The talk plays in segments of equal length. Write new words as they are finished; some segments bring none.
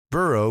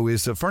Burrow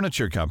is a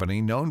furniture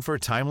company known for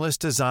timeless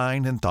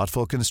design and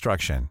thoughtful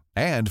construction,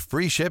 and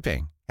free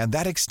shipping, and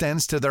that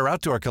extends to their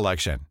outdoor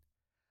collection.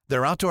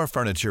 Their outdoor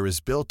furniture is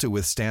built to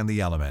withstand the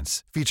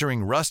elements,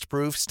 featuring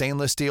rust-proof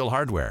stainless steel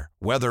hardware,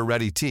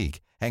 weather-ready teak,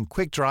 and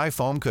quick-dry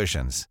foam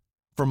cushions.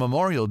 For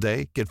Memorial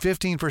Day, get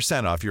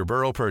 15% off your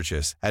Burrow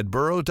purchase at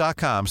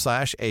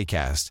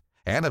burrow.com/ACAST,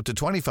 and up to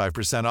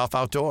 25% off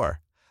outdoor.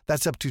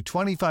 That's up to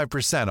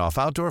 25% off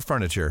outdoor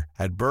furniture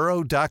at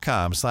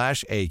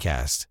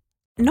burrow.com/ACAST.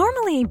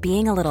 Normally,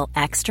 being a little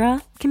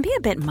extra can be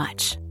a bit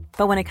much,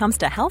 but when it comes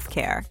to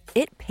healthcare,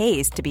 it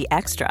pays to be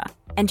extra.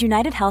 And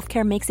United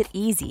Healthcare makes it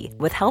easy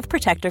with Health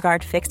Protector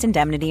Guard fixed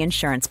indemnity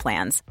insurance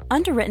plans.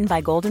 Underwritten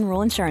by Golden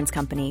Rule Insurance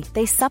Company,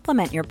 they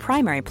supplement your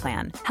primary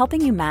plan, helping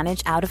you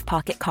manage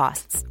out-of-pocket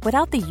costs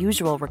without the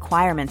usual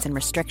requirements and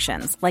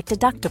restrictions like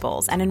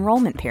deductibles and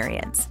enrollment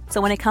periods. So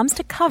when it comes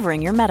to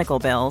covering your medical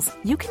bills,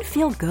 you can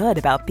feel good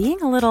about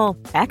being a little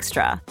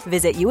extra.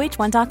 Visit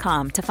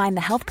uh1.com to find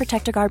the Health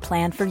Protector Guard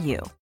plan for you.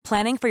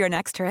 Planning for your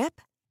next trip?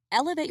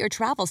 Elevate your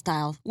travel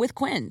style with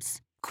Quince.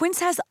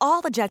 Quince has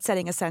all the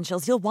jet-setting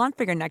essentials you'll want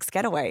for your next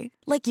getaway,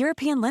 like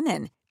European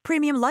linen,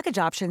 premium luggage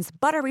options,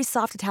 buttery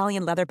soft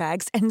Italian leather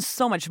bags, and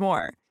so much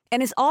more.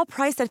 And is all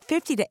priced at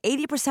 50 to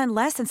 80%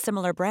 less than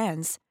similar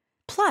brands.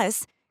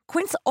 Plus,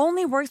 Quince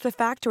only works with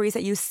factories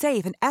that use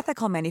safe and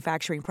ethical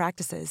manufacturing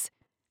practices.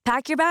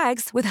 Pack your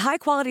bags with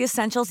high-quality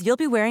essentials you'll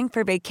be wearing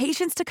for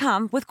vacations to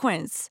come with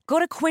Quince. Go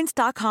to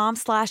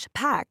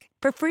quince.com/pack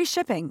for free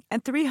shipping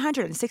and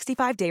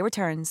 365-day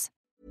returns.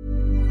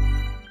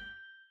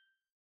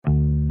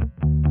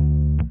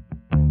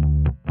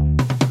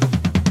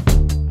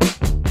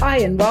 Hi,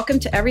 and welcome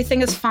to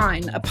Everything is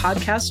Fine, a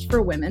podcast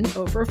for women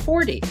over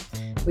 40.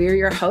 We are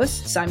your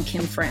hosts. I'm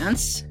Kim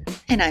France.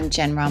 And I'm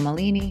Jen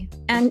Romolini.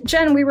 And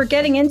Jen, we were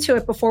getting into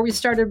it before we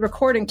started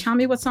recording. Tell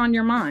me what's on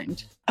your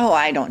mind. Oh,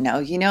 I don't know.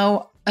 You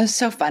know, it's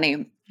so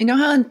funny. You know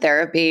how in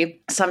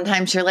therapy,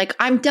 sometimes you're like,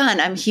 I'm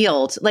done, I'm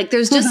healed. Like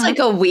there's just like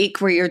a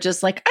week where you're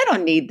just like, I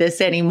don't need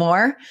this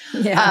anymore.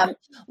 Yeah.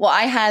 Well,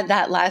 I had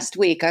that last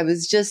week. I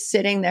was just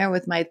sitting there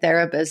with my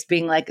therapist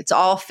being like, it's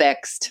all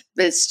fixed.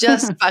 It's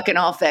just fucking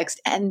all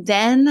fixed. And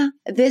then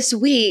this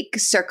week,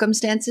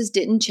 circumstances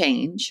didn't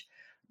change.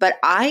 But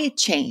I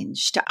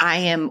changed. I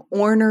am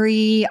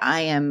ornery.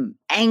 I am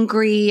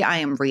angry. I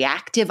am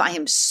reactive. I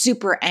am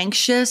super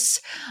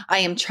anxious. I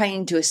am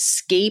trying to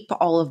escape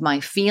all of my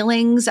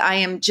feelings. I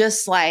am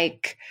just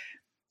like,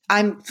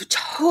 I'm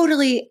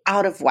totally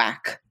out of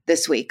whack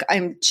this week.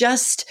 I'm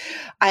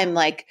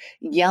like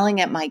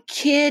yelling at my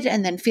kid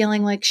and then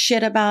feeling like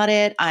shit about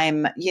it.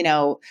 I'm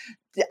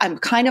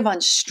kind of on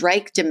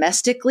strike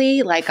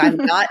domestically. Like I'm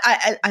not,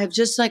 I'm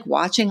just like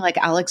watching like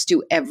Alex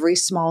do every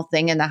small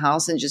thing in the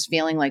house and just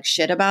feeling like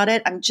shit about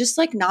it. I'm just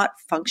like not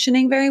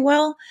functioning very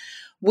well,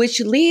 which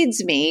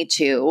leads me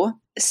to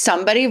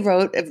somebody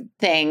wrote a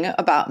thing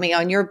about me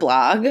on your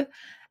blog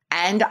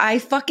and I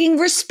fucking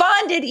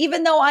responded,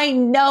 even though I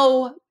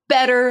know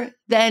better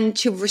than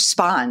to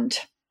respond.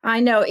 I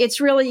know. It's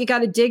really, you got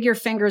to dig your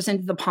fingers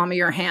into the palm of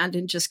your hand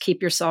and just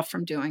keep yourself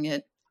from doing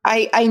it.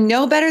 I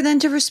know better than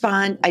to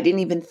respond. I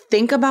didn't even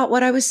think about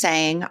what I was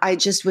saying. I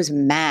just was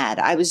mad.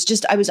 I was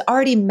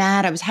already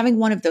mad. I was having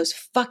one of those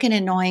fucking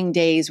annoying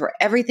days where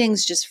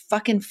everything's just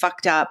fucking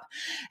fucked up.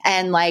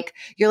 And like,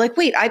 you're like,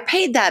 wait, I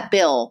paid that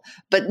bill,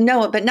 but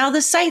now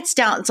the site's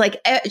down. It's like,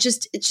 it's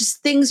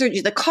just things are,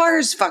 the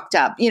car's fucked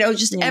up,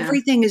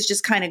 everything is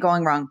just kind of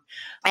going wrong.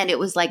 And it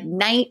was like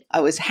night.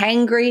 I was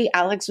hangry.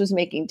 Alex was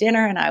making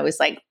dinner and I was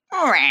like,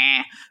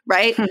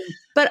 right.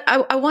 But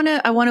I want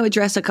to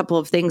address a couple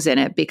of things in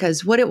it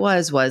because what it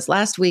was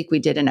last week we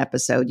did an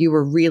episode. You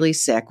were really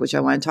sick, which I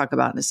want to talk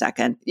about in a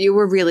second. You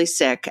were really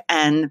sick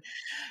and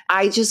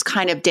I just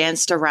kind of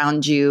danced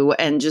around you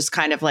and just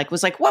kind of like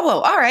was like, whoa,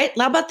 all right.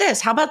 How about this?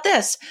 How about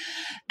this?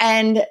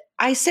 And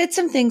I said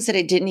some things that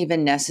I didn't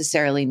even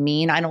necessarily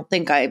mean. I don't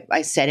think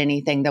I said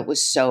anything that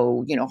was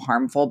so,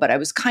 harmful, but I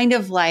was kind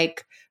of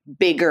like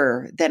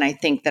bigger than I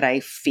think that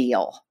I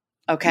feel.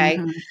 Okay.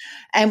 Mm-hmm.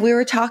 And we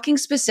were talking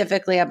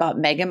specifically about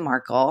Meghan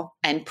Markle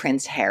and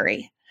Prince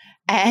Harry.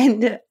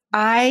 And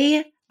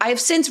I've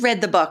since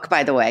read the book,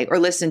 by the way, or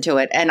listened to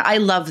it. And I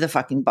love the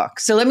fucking book.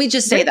 So let me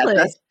just say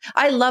that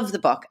I love the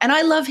book and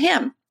I love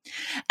him.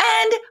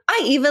 And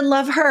I even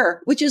love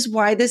her, which is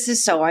why this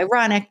is so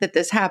ironic that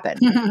this happened.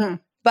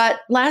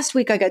 But last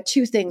week I got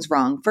two things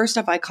wrong. First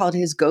off, I called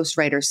his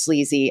ghostwriter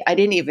sleazy. I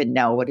didn't even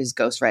know what his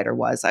ghostwriter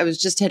was. I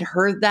had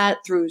heard that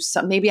through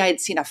maybe I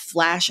had seen a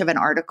flash of an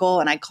article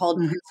and I called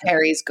Prince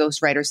Harry's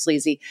ghostwriter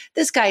sleazy.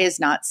 This guy is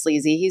not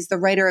sleazy. He's the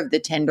writer of The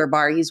Tender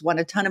Bar. He's won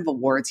a ton of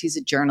awards. He's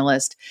a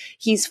journalist.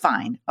 He's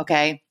fine.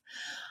 Okay.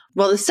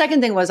 Well, the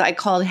second thing was I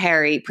called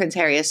Prince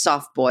Harry, a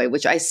soft boy,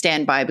 which I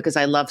stand by because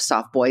I love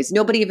soft boys.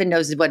 Nobody even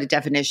knows what a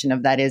definition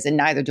of that is, and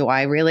neither do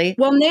I really.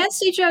 Well, when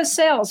Nancy Jo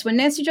Sales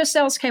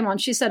came on,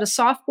 she said a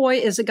soft boy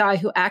is a guy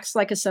who acts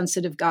like a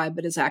sensitive guy,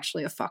 but is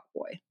actually a fuck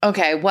boy.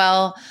 Okay,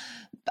 well,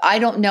 I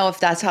don't know if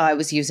that's how I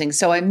was using.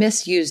 So I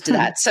misused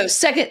that. So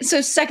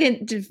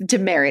second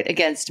demerit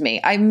against me.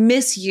 I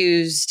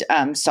misused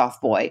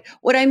soft boy.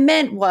 What I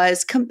meant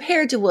was,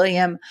 compared to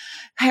William,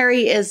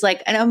 Harry is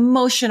like an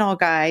emotional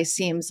guy. It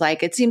seems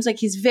like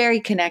he's very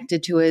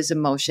connected to his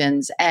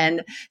emotions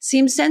and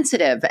seems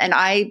sensitive. And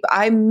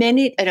I meant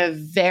it in a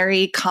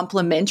very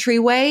complimentary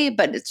way,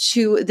 but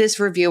to this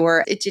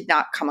reviewer, it did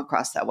not come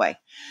across that way.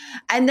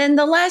 And then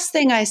the last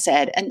thing I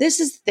said, and this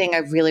is the thing I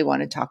really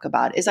want to talk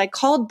about, is I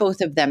called both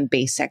of them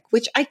basic,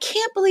 which I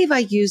can't believe I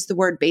used the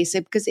word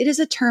basic because it is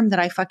a term that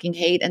I fucking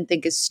hate and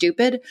think is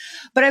stupid.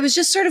 But I was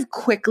just sort of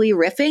quickly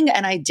riffing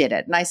and I did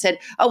it. And I said,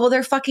 oh, well,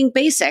 they're fucking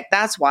basic.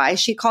 That's why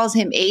she calls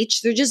him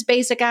H. They're just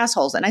basic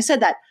assholes. And I said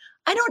that.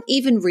 I don't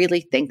even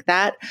really think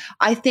that.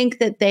 I think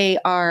that they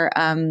are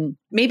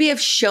maybe have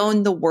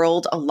shown the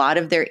world a lot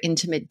of their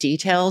intimate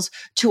details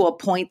to a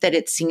point that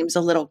it seems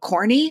a little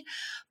corny.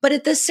 But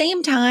at the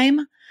same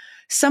time,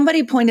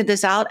 somebody pointed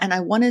this out, and I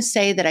want to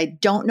say that I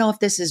don't know if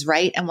this is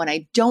right. And when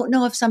I don't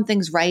know if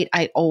something's right,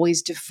 I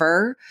always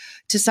defer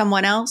to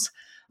someone else,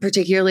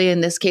 particularly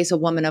in this case, a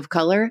woman of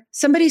color.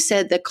 Somebody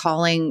said that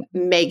calling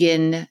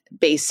Meghan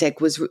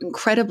basic was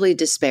incredibly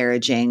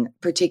disparaging,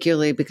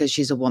 particularly because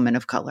she's a woman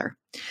of color.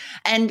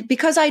 And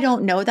because I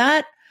don't know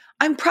that,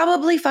 I'm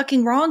probably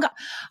fucking wrong.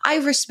 I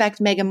respect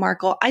Meghan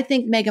Markle. I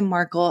think Meghan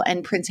Markle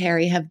and Prince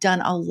Harry have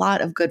done a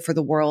lot of good for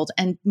the world.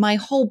 And my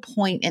whole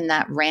point in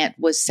that rant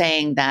was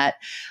saying that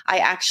I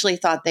actually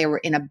thought they were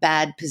in a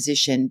bad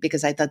position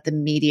because I thought the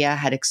media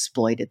had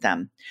exploited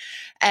them.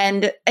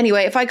 And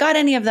anyway, if I got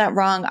any of that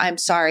wrong, I'm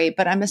sorry,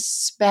 but I'm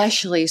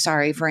especially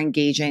sorry for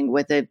engaging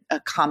with a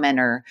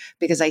commenter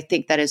because I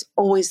think that is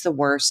always the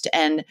worst.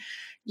 And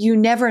you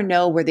never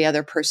know where the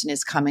other person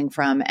is coming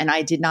from. And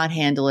I did not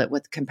handle it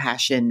with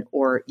compassion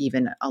or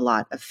even a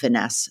lot of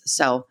finesse.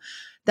 So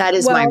that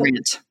is my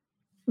rant.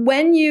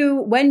 When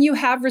you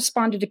have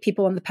responded to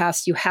people in the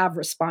past, you have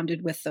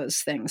responded with those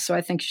things. So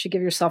I think you should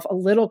give yourself a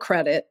little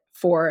credit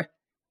for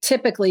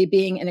typically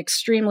being an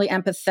extremely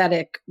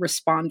empathetic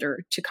responder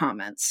to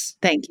comments.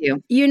 Thank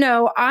you. You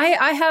know,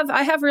 I have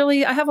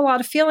a lot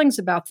of feelings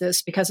about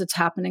this because it's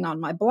happening on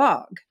my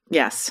blog.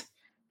 Yes.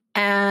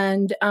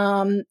 And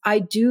I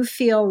do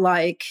feel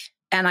like,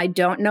 and I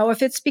don't know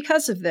if it's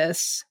because of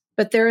this,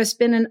 but there has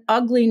been an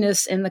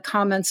ugliness in the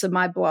comments of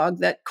my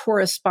blog that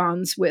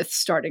corresponds with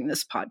starting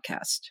this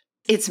podcast.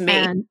 It's me.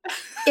 And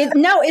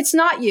no, it's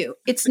not you.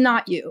 It's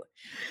not you.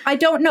 I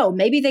don't know.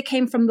 Maybe they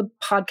came from the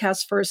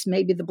podcast first,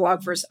 maybe the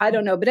blog first. I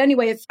don't know. But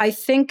anyway, I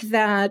think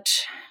that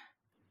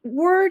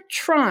we're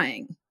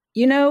trying,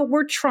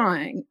 we're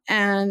trying.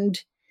 And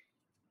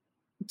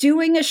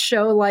doing a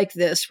show like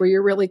this, where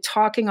you're really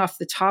talking off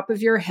the top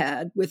of your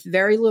head with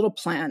very little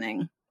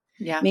planning,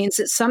 means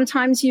that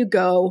sometimes you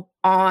go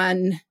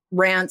on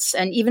rants.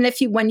 And even if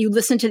when you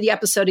listen to the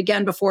episode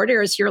again before it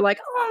airs, you're like,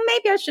 oh,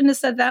 maybe I shouldn't have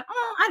said that.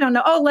 Oh, I don't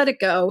know. Oh, let it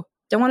go.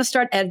 Don't want to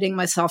start editing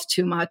myself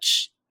too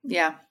much.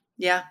 Yeah.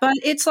 Yeah. But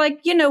it's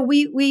like,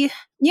 we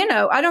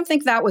I don't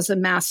think that was a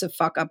massive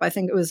fuck up. I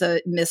think it was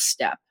a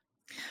misstep.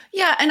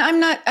 Yeah. And I'm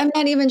not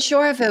even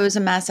sure if it was a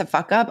massive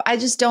fuck up. I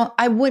just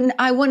I wouldn't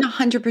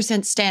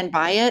 100% stand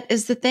by it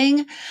is the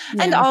thing.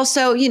 Yeah. And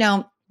also,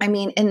 I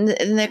mean, in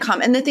the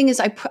comment, and the thing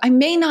is, I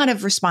may not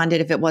have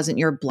responded if it wasn't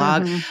your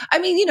blog. Mm-hmm. I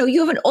mean, you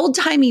have an old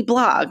timey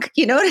blog.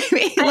 You know what I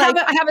mean?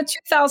 I have a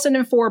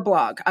 2004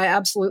 blog. I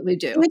absolutely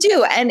do. You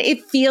do, and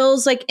it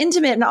feels like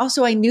intimate. And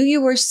also, I knew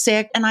you were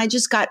sick, and I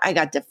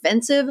got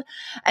defensive,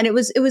 and it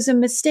was a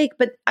mistake.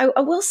 But I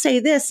will say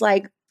this,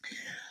 like,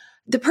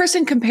 the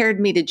person compared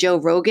me to Joe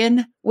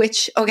Rogan,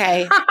 which,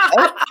 okay.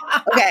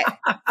 Okay.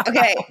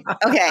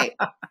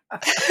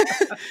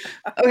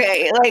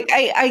 Like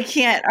I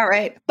can't. All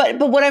right. But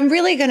what I'm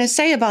really going to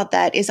say about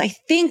that is I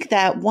think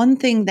that one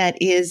thing that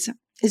is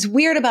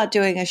weird about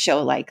doing a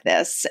show like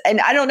this, and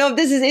I don't know if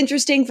this is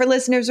interesting for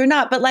listeners or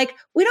not, but like,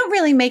 we don't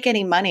really make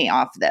any money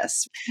off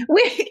this.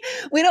 We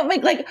don't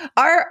make, like,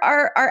 our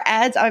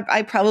ads.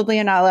 I probably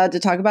am not allowed to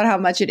talk about how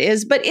much it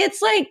is, but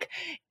it's like,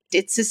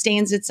 it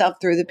sustains itself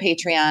through the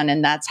Patreon.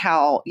 And that's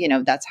how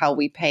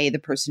we pay the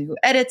person who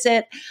edits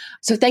it.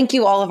 So thank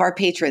you, all of our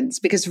patrons,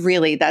 because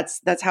really that's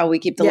how we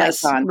keep the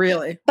lights on.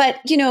 Really. But,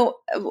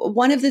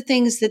 one of the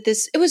things that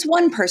it was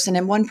one person,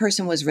 and one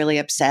person was really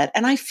upset.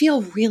 And I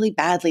feel really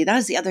badly. That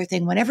is the other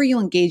thing. Whenever you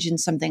engage in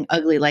something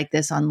ugly like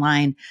this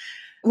online,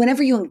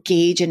 whenever you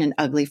engage in an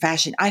ugly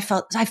fashion, I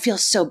feel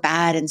so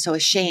bad and so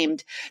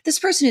ashamed. This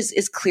person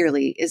is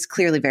clearly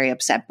very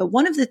upset. But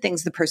one of the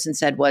things the person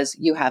said was,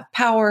 you have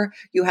power,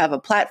 you have a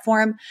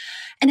platform.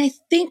 And I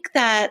think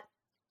that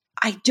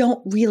I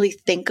don't really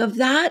think of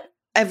that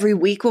every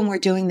week when we're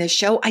doing this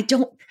show. I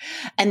don't.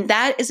 And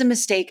that is a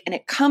mistake. And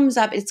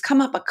it's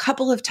come up a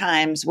couple of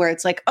times where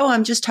it's like, oh,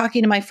 I'm just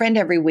talking to my friend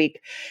every week.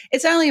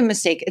 It's not only a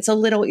mistake, it's a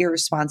little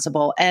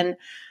irresponsible. And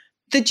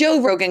the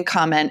Joe Rogan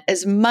comment,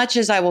 as much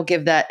as I will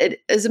give that,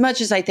 as much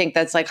as I think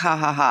that's like, ha,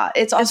 ha, ha.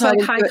 It's also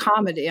like high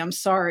comedy. I'm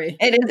sorry.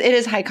 It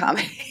is high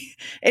comedy.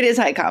 It is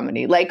high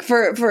comedy, like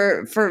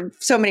for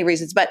so many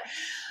reasons. But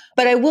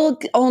But I will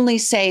only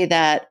say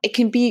that it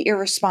can be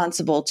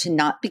irresponsible to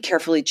not be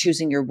carefully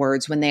choosing your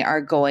words when they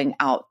are going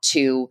out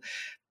to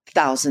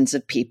thousands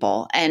of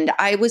people. And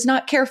I was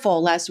not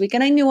careful last week,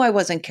 and I knew I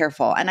wasn't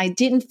careful, and I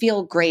didn't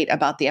feel great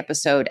about the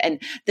episode.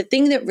 And the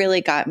thing that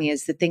really got me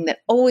is the thing that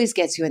always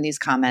gets you in these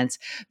comments,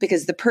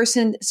 because the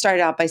person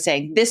started out by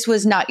saying, "This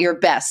was not your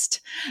best."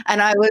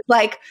 And I was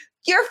like,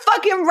 "You're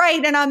fucking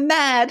right. And I'm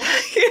mad."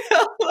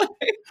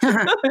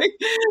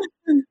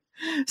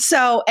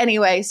 So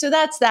anyway, so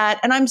that's that.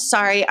 And I'm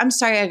sorry. I'm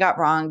sorry I got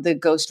wrong, the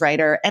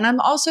ghostwriter. And I'm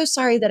also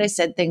sorry that I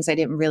said things I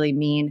didn't really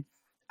mean.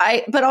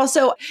 But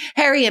also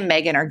Harry and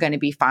Meghan are going to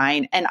be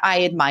fine. And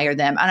I admire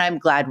them. And I'm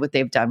glad what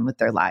they've done with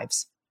their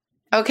lives.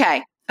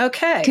 Okay.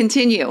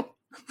 Continue.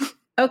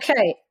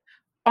 Okay.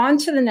 On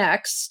to the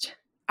next.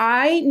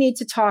 I need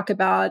to talk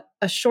about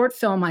a short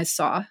film I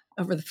saw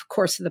over the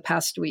course of the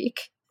past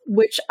week,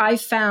 which I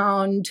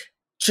found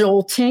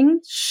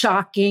jolting,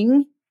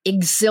 shocking,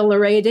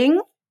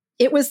 exhilarating.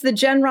 It was the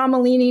Jen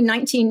Romolini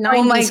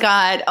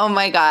 1990s. Oh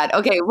my God.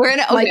 Okay. We're in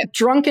like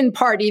drunken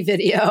party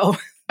video.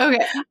 Okay.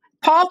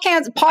 Paul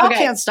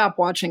can't stop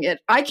watching it.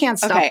 I can't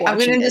stop watching it. I'm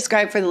going to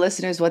describe for the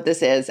listeners what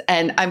this is.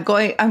 And I'm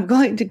going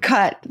to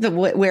cut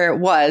where it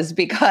was,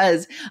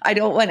 because I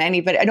don't want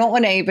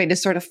anybody to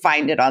sort of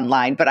find it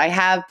online, but I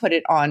have put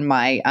it on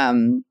my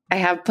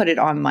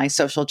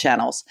social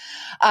channels.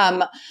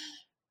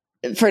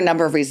 For a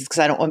number of reasons, because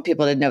I don't want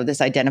people to know this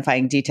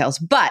identifying details.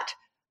 But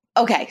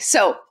okay,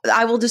 so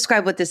I will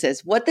describe what this is.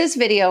 What this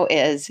video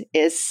is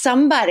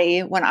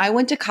somebody, when I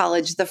went to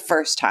college the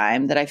first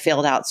time that I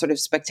failed out sort of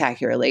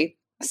spectacularly,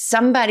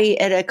 somebody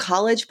at a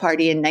college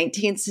party in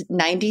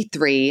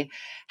 1993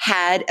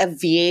 had a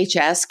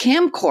VHS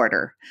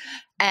camcorder.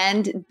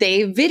 And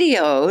they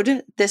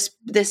videoed this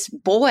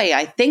boy,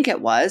 I think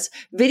it was,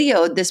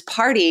 videoed this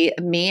party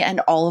me and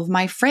all of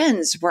my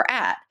friends were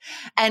at.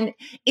 And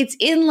it's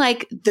in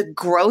like the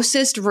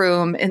grossest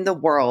room in the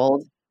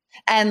world.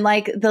 And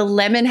like the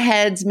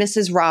Lemonheads,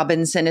 Mrs.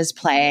 Robinson is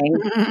playing.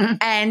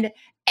 And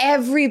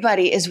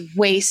everybody is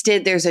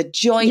wasted. There's a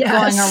joint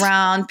going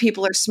around.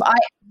 People are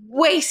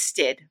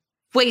wasted.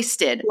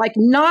 Like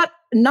not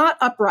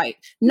upright.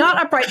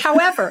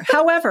 However,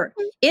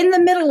 in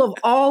the middle of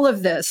all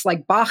of this,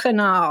 like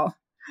Bacchanal,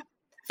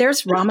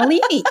 there's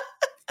Romolini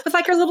with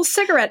like her little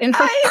cigarette and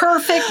her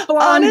perfect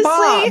blonde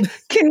bob.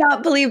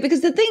 Cannot believe,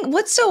 because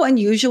what's so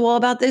unusual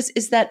about this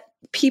is that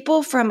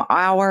people from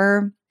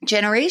our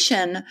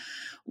generation,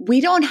 we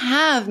don't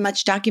have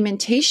much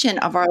documentation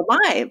of our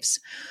lives,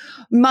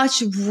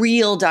 much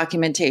real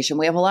documentation.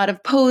 We have a lot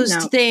of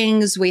posed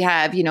things. We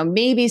have,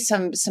 maybe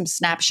some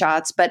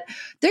snapshots, but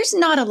there's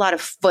not a lot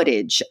of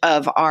footage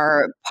of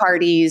our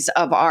parties,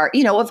 of our,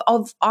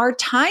 of our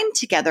time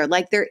together,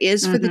 like there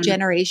is for the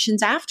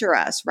generations after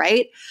us,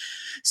 right?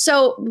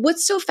 So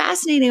what's so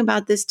fascinating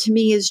about this to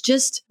me is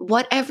just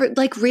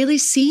really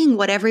seeing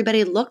what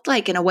everybody looked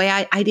like in a way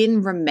I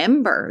didn't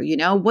remember,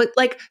 what,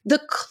 like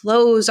the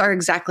clothes are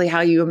exactly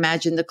how you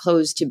imagine the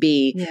clothes to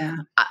be. Yeah.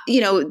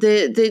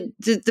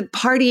 The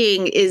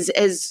partying is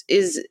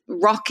as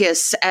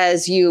raucous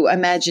as you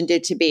imagined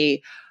it to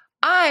be.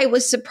 I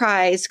was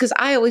surprised, because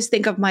I always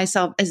think of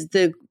myself as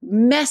the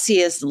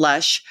messiest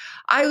lush.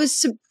 I was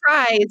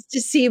surprised to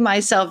see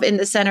myself in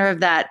the center of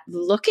that,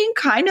 looking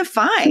kind of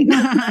fine.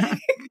 I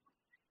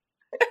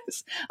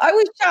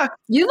was shocked.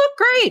 You look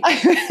great.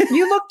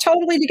 You look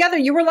totally together.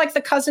 You were like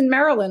the cousin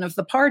Marilyn of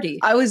the party.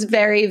 I was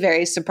very,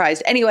 very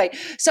surprised. Anyway,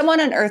 someone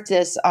unearthed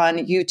this on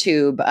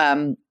YouTube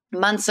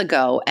months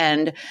ago,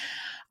 and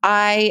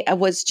I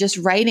was just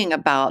writing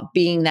about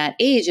being that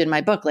age in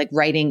my book, like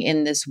writing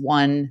in this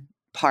one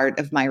part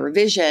of my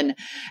revision.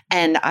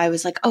 And I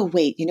was like, oh,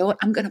 wait, you know what?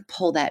 I'm going to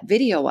pull that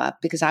video up,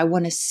 because I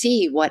want to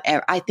see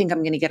I think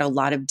I'm going to get a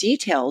lot of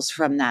details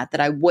from that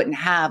I wouldn't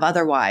have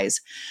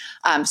otherwise.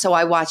 So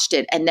I watched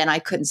it, and then I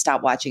couldn't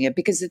stop watching it,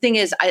 because the thing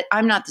is,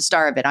 I'm not the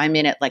star of it. I'm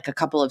in it like a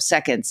couple of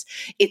seconds.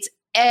 It's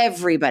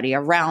everybody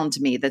around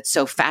me that's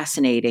so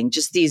fascinating.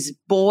 Just these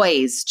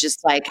boys,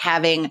 just like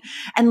having,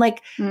 and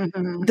like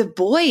the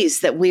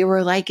boys that we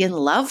were like in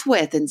love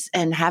with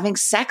and having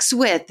sex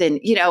with. And,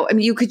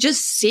 you could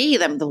just see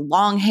them, the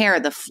long hair,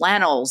 the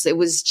flannels. It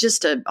was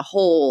just a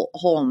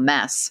whole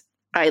mess.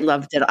 I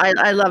loved it.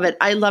 I love it.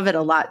 I love it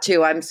a lot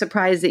too. I'm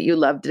surprised that you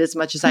loved it as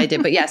much as I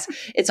did. But yes,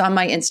 it's on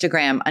my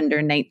Instagram under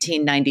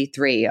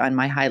 1993 on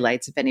my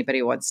highlights, if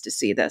anybody wants to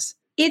see this.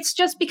 It's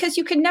just because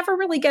you can never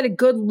really get a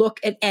good look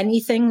at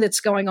anything that's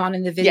going on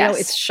in the video. Yes.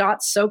 It's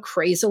shot so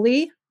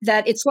crazily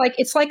that it's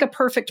like a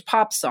perfect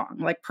pop song.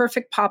 Like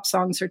perfect pop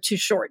songs are too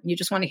short and you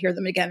just want to hear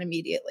them again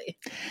immediately.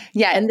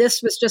 Yeah. And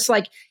this was just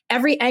like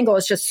every angle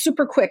is just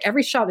super quick.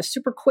 Every shot is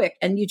super quick.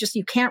 And you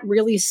can't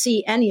really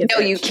see any of it.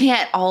 No, you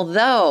can't.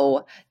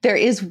 Although there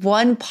is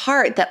one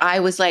part that I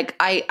was like,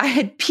 I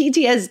had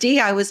PTSD.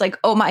 I was like,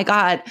 oh my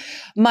God,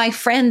 my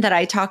friend that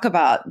I talk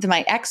about,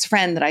 my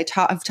ex-friend that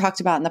I've talked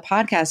about in the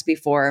podcast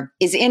before,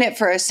 is in it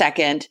for a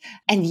second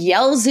and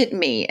yells at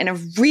me in a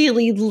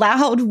really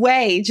loud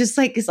way, just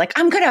like, is like,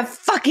 I'm going to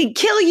fucking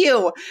kill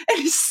you. And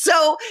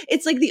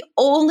it's like the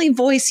only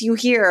voice you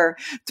hear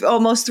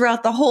almost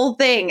throughout the whole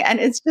thing. And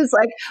it's just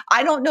like,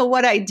 I don't know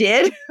what I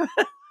did.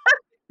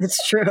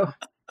 It's true.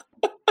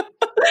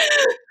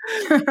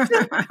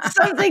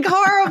 Something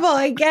horrible,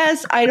 I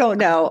guess. I don't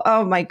know.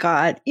 Oh my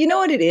God. You know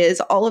what it is?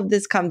 All of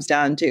this comes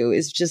down to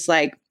is just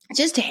like,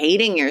 just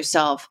hating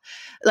yourself.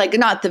 Like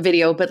not the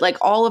video, but like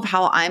all of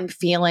how I'm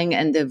feeling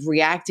and the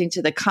reacting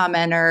to the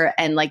commenter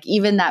and like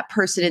even that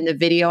person in the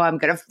video, I'm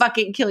going to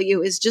fucking kill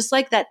you, is just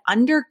like that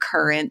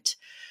undercurrent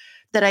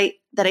that I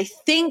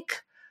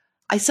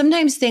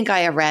sometimes think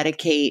I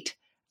eradicate.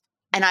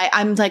 And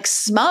I'm like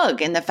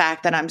smug in the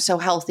fact that I'm so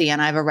healthy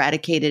and I've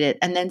eradicated it.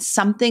 And then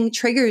something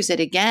triggers it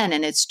again.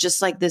 And it's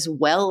just like this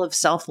well of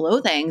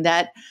self-loathing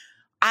that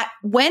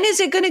when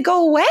is it going to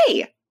go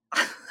away?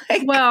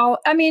 Well,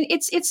 I mean,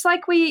 it's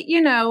like we,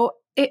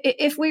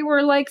 if we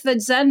were like the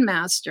Zen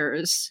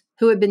masters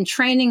who had been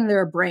training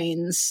their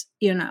brains,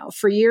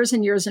 for years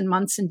and years and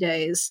months and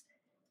days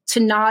to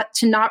not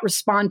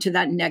respond to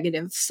that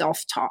negative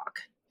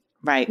self-talk.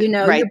 Right.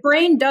 Your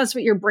brain does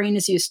what your brain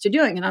is used to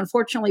doing. And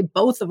unfortunately,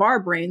 both of our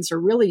brains are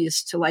really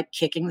used to like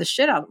kicking the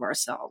shit out of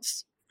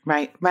ourselves.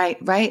 Right.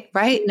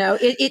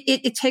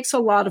 It takes a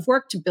lot of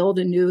work to build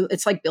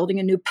it's like building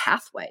a new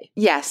pathway.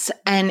 Yes.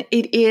 And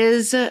it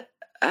is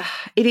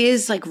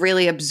like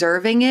really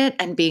observing it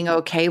and being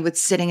okay with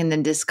sitting in the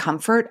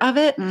discomfort of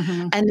it.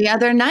 Mm-hmm. And the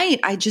other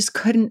night, I just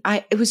couldn't,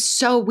 it was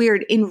so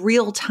weird. In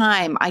real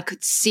time, I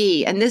could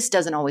see, and this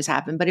doesn't always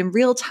happen, but in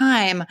real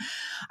time,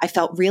 I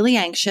felt really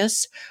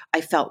anxious. I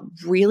felt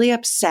really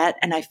upset.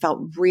 And I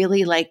felt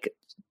really like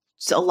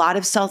a lot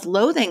of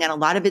self-loathing and a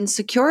lot of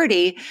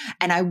insecurity.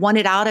 And I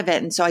wanted out of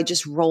it. And so I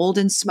just rolled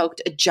and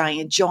smoked a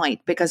giant joint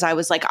because I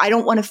was like, I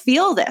don't want to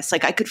feel this.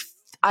 Like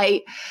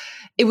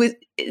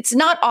it's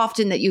not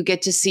often that you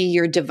get to see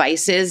your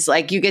devices,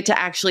 like you get to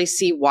actually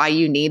see why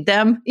you need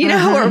them,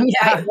 or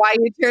why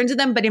you turn to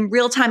them. But in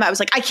real time, I was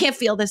like, I can't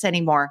feel this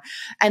anymore.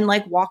 And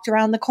like walked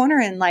around the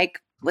corner and like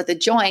with a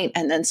joint,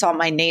 and then saw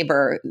my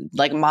neighbor,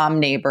 like mom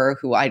neighbor,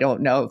 who I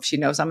don't know if she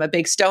knows I'm a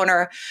big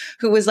stoner,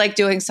 who was like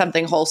doing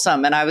something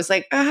wholesome. And I was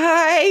like,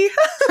 hi.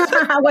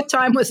 What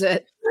time was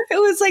it? It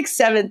was like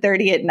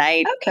 7:30 at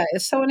night. Okay.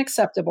 So an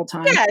acceptable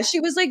time. Yeah. She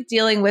was like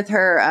dealing with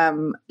her,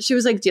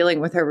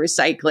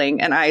 recycling.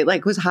 And I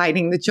like was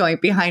hiding the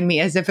joint behind me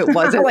as if it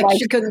wasn't like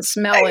she couldn't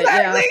smell it.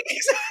 Yeah.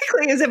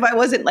 Exactly. As if I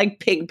wasn't like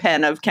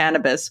Pigpen of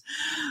cannabis.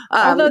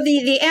 Although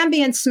the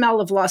ambient smell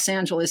of Los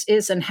Angeles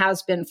is and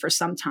has been for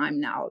some time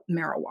now,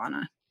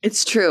 marijuana.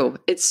 It's true.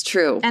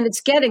 And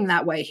it's getting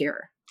that way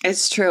here.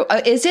 It's true.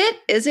 Is it?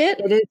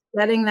 It is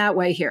getting that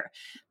way here.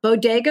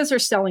 Bodegas are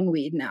selling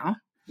weed now.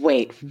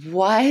 Wait,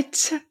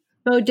 what?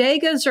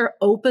 Bodegas are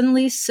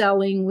openly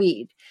selling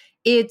weed.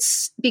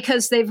 It's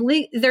because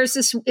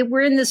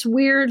we're in this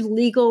weird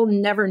legal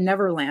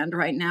never land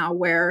right now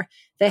where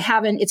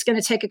it's going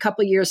to take a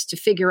couple of years to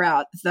figure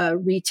out the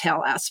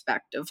retail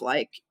aspect of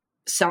like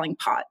selling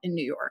pot in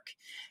New York.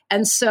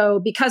 And so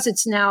because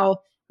it's now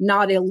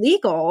not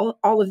illegal,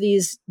 all of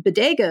these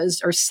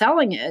bodegas are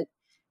selling it.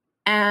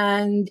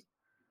 And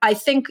I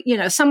think,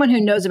 someone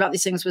who knows about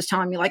these things was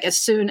telling me like as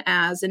soon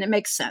as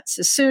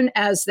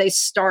they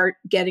start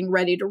getting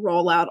ready to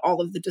roll out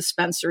all of the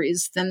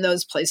dispensaries, then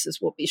those places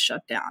will be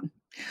shut down.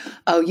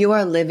 Oh, you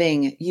are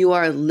living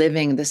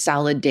the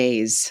salad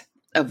days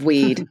of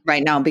weed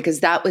right now, because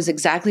that was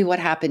exactly what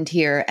happened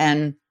here.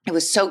 And it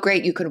was so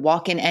great. You could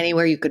walk in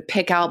anywhere. You could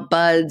pick out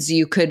buds.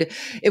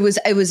 It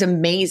was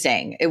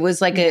amazing. It was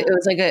like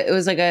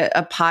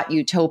a pot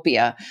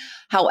utopia.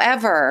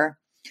 However,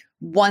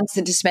 once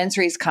the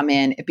dispensaries come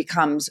in, it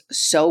becomes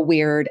so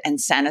weird and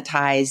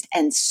sanitized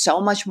and so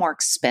much more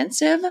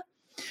expensive.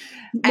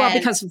 Well,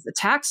 because of the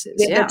taxes.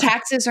 The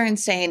taxes are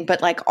insane,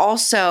 but like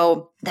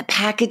also the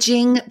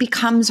packaging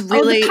becomes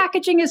really. The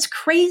packaging is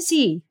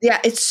crazy.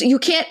 Yeah, it's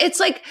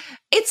like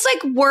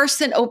worse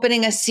than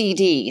opening a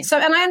CD. So,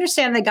 and I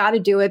understand they got to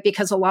do it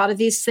because a lot of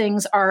these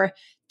things are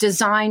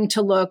designed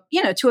to look,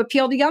 to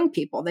appeal to young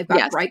people. They've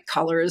got bright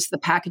colors, the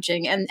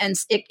packaging, and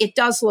it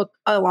does look,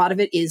 a lot of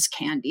it is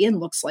candy and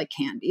looks like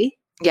candy.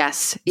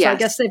 Yes. So I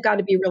guess they've got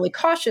to be really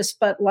cautious,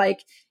 but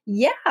like,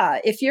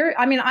 I'm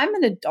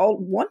an adult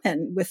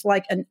woman with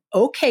like an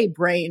okay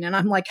brain. And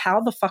I'm like,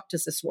 how the fuck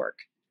does this work?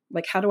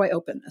 Like, how do I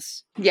open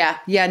this? Yeah.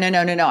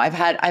 No. I've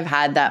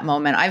had that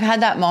moment.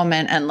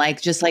 And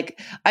like, just like,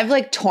 I've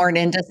like torn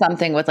into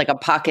something with like a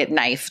pocket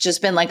knife,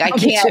 just been like, I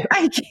can't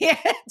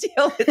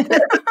deal with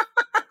it.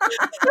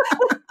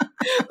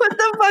 What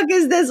the fuck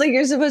is this? Like,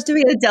 you're supposed to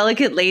be a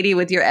delicate lady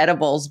with your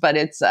edibles, but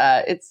it's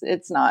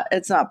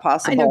not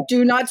possible. I know.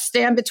 Do not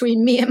stand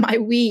between me and my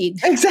weed.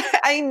 Exactly.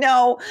 I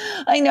know.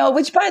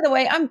 Which, by the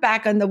way, I'm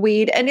back on the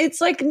weed, and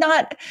it's like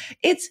not.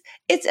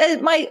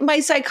 My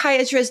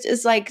psychiatrist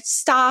is like,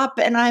 stop,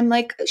 and I'm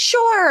like,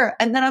 sure,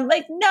 and then I'm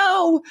like,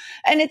 no,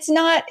 and it's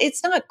not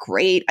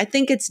great. I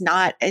think it's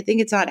not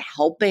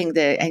helping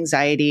the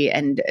anxiety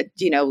and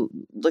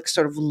like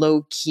sort of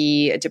low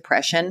key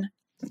depression.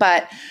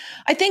 But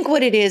I think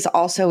what it is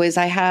also is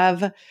I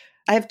have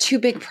 2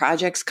 big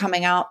projects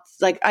coming out.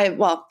 Like I'm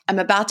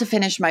about to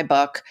finish my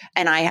book,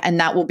 and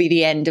that will be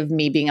the end of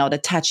me being able to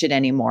touch it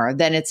anymore.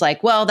 Then it's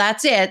like, well,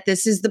 that's it.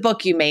 This is the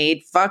book you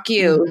made. Fuck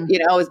you.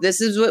 Mm-hmm.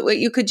 This is what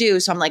you could do.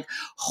 So I'm like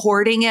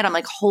hoarding it. I'm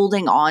like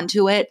holding on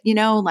to it,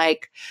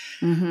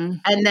 Mm-hmm.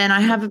 And then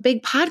I have a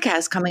big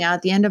podcast coming out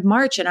at the end of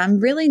March, and I'm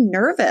really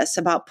nervous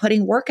about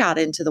putting work out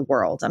into the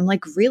world. I'm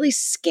like really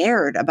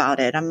scared about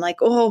it. I'm like,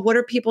 oh, what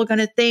are people going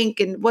to think?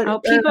 And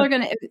what people are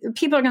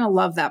going to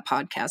love that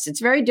podcast.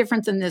 It's very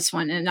different than this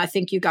one. And I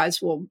think you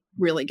guys will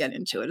really get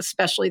into it,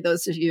 especially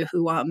those of you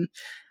who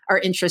are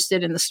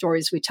interested in the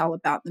stories we tell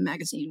about the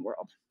magazine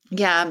world.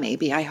 Yeah,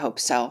 maybe. I hope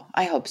so.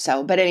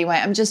 But anyway,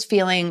 I'm just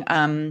feeling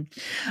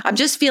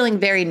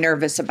very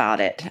nervous about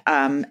it.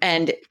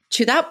 And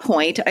to that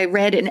point, I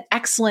read an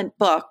excellent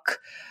book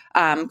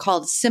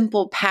called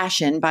Simple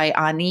Passion by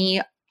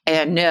Ani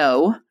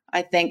Erno,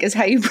 I think is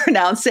how you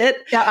pronounce it.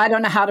 Yeah, I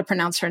don't know how to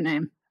pronounce her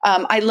name.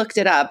 I looked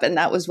it up, and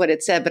that was what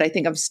it said, but I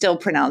think I'm still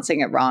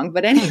pronouncing it wrong.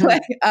 But anyway,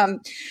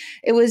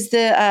 it was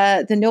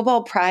the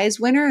Nobel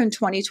Prize winner in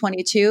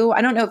 2022.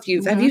 I don't know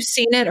if have you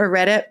seen it or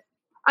read it?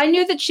 I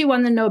knew that she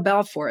won the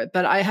Nobel for it,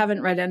 but I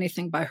haven't read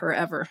anything by her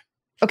ever.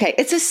 Okay,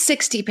 it's a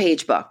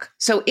 60-page book.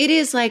 So it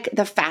is like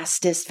the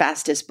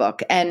fastest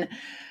book. And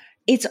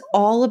it's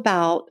all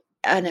about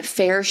an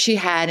affair she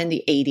had in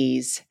the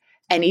 80s.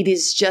 And it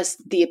is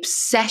just the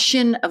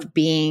obsession of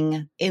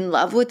being in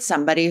love with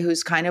somebody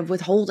who's kind of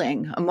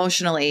withholding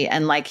emotionally.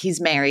 And like,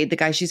 he's married. The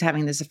guy she's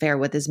having this affair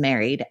with is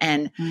married.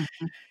 And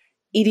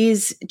it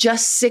is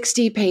just a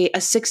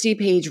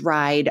 60-page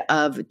ride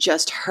of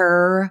just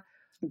her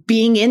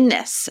being in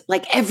this,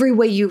 like every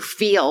way you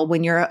feel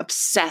when you're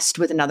obsessed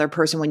with another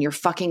person, when you're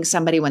fucking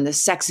somebody, when the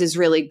sex is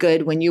really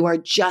good, when you are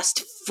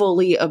just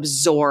fully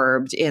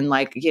absorbed in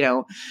like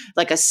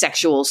a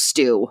sexual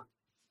stew.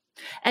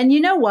 And you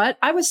know what?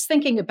 I was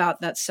thinking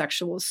about that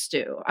sexual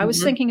stew. I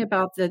was thinking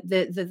about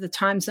the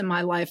times in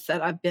my life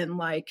that I've been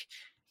like,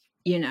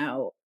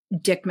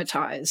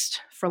 dickmatized,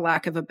 for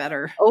lack of a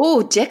better.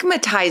 Oh,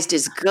 dickmatized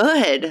is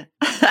good.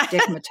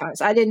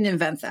 Dickmatized. I didn't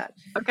invent that.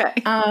 Okay.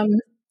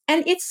 And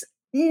it's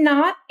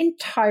not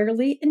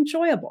entirely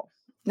enjoyable.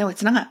 No,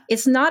 it's not.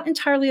 It's not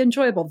entirely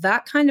enjoyable.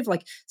 That kind of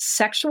like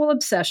sexual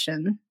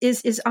obsession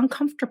is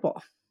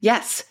uncomfortable.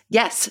 Yes,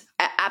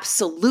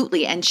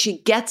 absolutely. And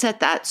she gets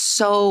at that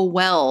so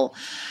well.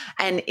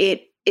 And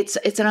it's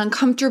an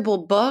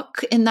uncomfortable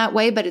book in that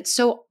way, but it's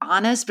so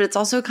honest, but it's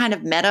also kind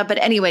of meta. But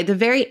anyway, the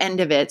very end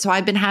of it. So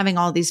I've been having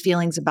all these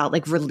feelings about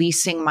like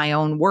releasing my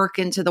own work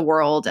into the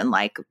world and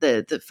like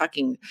the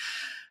fucking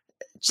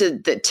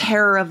the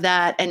terror of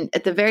that. And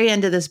at the very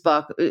end of this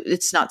book,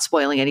 it's not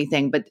spoiling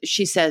anything, but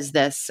she says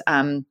this,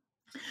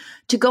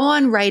 to go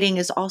on writing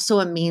is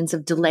also a means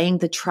of delaying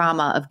the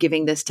trauma of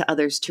giving this to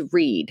others to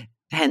read.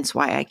 Hence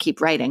why I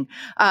keep writing.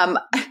 I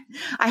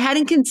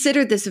hadn't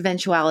considered this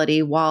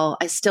eventuality while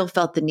I still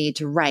felt the need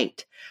to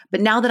write.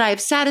 But now that I have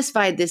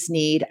satisfied this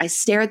need, I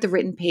stare at the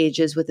written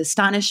pages with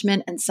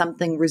astonishment and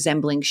something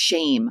resembling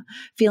shame,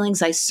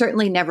 feelings I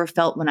certainly never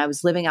felt when I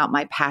was living out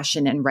my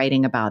passion and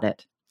writing about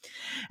it.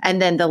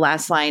 And then the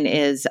last line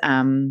is,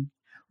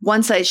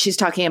 she's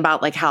talking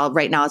about like how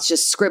right now it's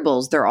just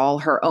scribbles. They're all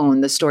her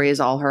own. The story is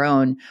all her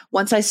own.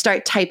 Once I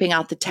start typing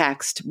out the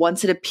text,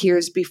 once it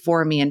appears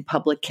before me in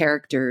public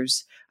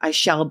characters, I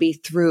shall be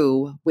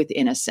through with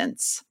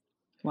innocence.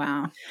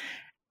 Wow.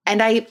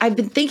 And I've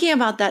been thinking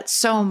about that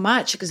so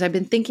much because I've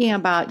been thinking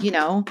about,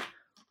 how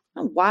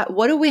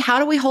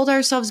do we hold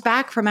ourselves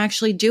back from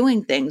actually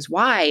doing things?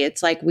 Why?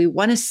 It's like we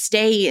want to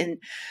stay in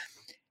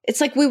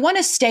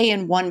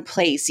one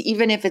place,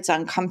 even if it's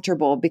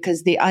uncomfortable,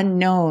 because the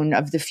unknown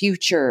of the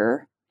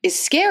future is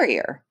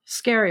scarier.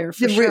 Scarier,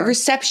 for sure.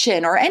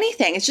 Reception or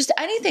anything. It's just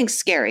anything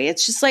scary.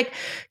 It's just like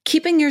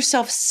keeping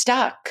yourself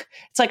stuck.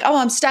 It's like, oh,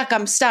 I'm stuck.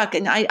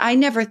 And I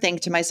never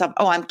think to myself,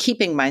 oh, I'm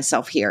keeping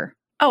myself here.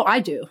 Oh,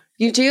 I do.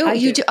 You do?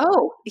 You do?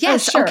 Oh,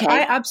 yes. Oh, sure. Okay. I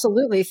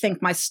absolutely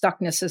think my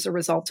stuckness is a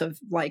result of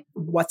like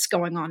what's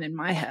going on in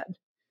my head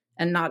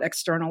and not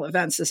external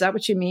events. Is that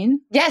what you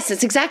mean? Yes,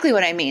 it's exactly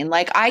what I mean.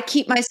 Like I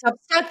keep myself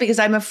stuck because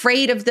I'm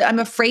afraid of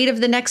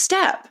the next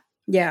step.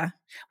 Yeah.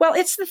 Well,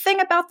 it's the thing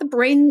about the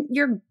brain,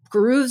 your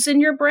grooves in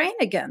your brain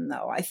again,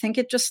 though. I think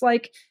it just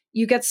like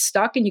you get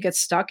stuck and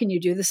you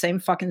do the same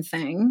fucking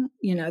thing,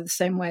 the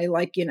same way,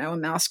 like, a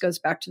mouse goes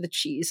back to the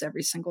cheese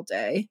every single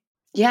day.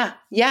 Yeah.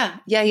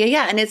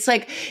 And it's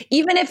like,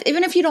 even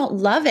if you don't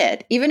love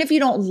it, even if you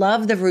don't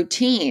love the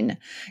routine,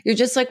 you're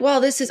just like, well,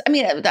 this is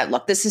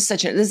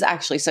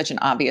actually such an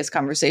obvious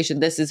conversation.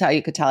 This is how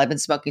you could tell I've been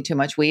smoking too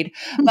much weed.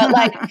 But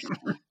like,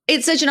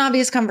 it's such an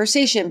obvious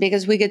conversation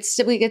because we get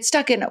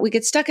stuck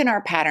in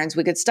our patterns,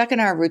 we get stuck in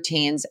our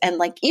routines. And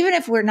like, even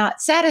if we're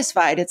not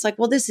satisfied, it's like,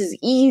 well, this is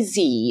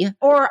easy.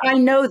 Or I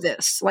know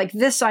this, like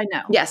this I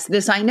know. Yes,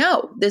 this I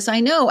know.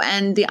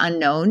 And the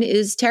unknown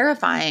is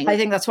terrifying. I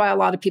think that's why a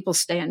lot of people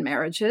stay in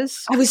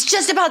marriages. I was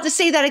just about to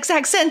say that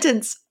exact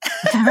sentence.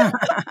 I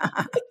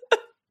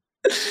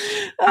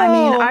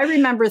mean, I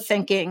remember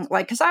thinking,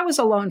 like, because I was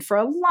alone for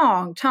a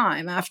long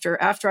time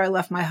after I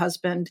left my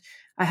husband.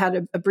 I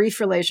had a brief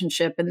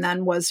relationship and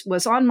then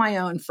was on my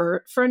own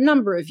for a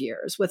number of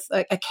years with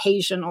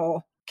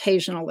occasional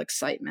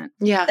excitement.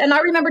 Yeah. And I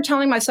remember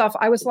telling myself,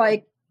 I was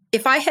like,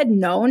 if I had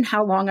known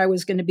how long I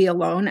was going to be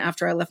alone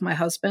after I left my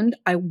husband,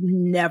 I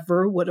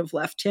never would have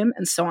left him.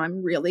 And so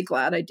I'm really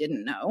glad I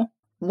didn't know.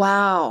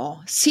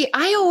 Wow. See,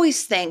 I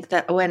always think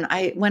that when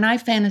I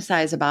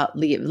fantasize about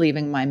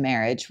leaving my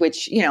marriage,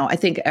 which, you know, I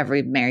think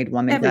every married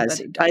woman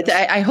does.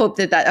 I hope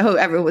I hope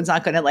everyone's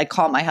not going to like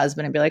call my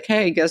husband and be like,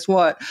 hey, guess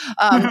what?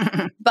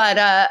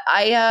 But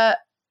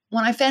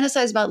when I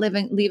fantasize about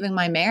leaving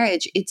my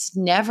marriage, it's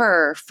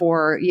never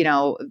for, you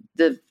know,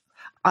 the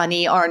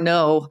Annie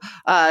Arnaud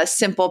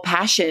simple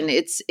passion.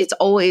 It's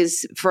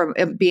always from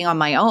being on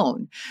my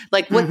own.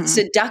 Like what's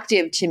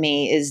seductive to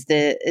me is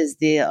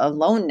the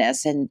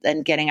aloneness and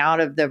getting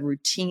out of the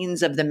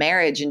routines of the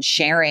marriage and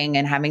sharing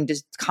and having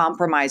to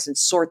compromise and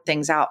sort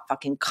things out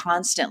fucking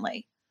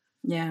constantly.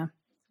 Yeah.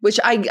 Which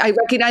I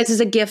recognize as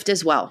a gift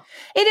as well.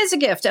 It is a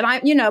gift. And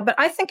but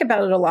I think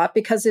about it a lot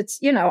because it's,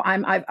 you know,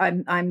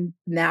 I'm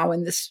now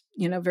in this,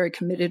 you know, very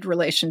committed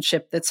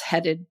relationship that's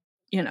headed,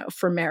 you know,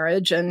 for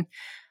marriage. And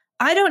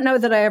I don't know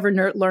that I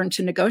ever learned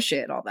to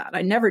negotiate all that.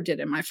 I never did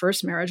in my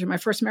first marriage. And my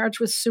first marriage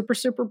was super,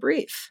 super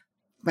brief.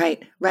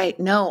 Right.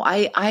 No,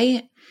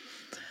 I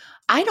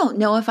don't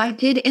know if I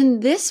did in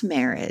this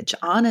marriage,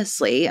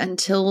 honestly,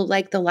 until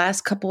like the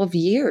last couple of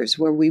years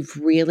where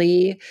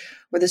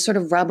the sort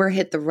of rubber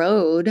hit the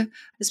road,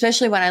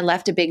 especially when I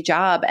left a big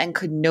job and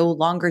could no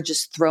longer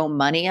just throw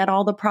money at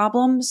all the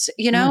problems,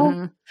 you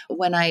know?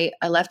 When I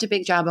left a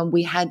big job and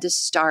we had to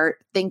start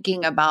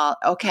thinking about,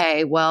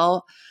 okay,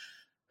 well,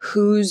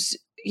 who's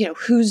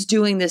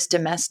doing this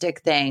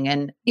domestic thing?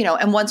 And, you know,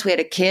 and once we had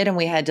a kid and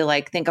we had to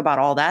like think about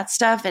all that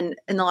stuff. And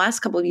in the last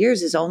couple of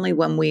years is only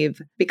when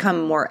we've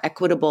become more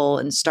equitable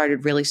and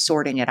started really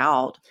sorting it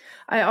out.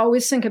 I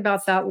always think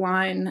about that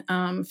line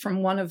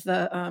from one of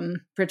the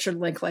Richard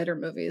Linklater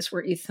movies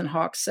where Ethan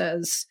Hawke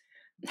says,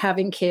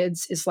 having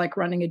kids is like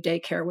running a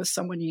daycare with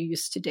someone you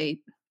used to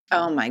date.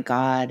 Oh my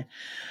God.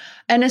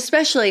 And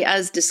especially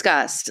as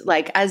discussed,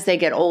 like as they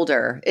get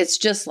older, it's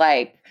just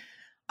like,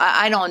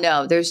 I don't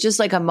know. There's just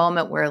like a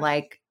moment where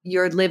like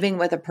you're living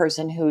with a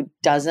person who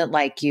doesn't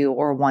like you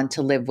or want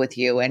to live with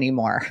you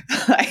anymore.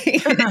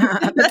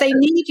 But they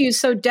need you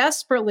so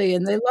desperately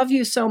and they love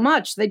you so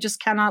much. They just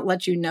cannot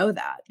let you know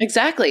that.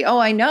 Exactly. Oh,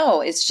 I know.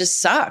 It just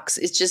sucks.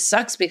 It just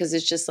sucks because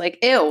it's just like,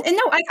 ew. And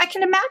no, I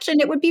can imagine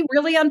it would be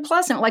really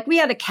unpleasant. Like we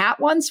had a cat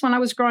once when I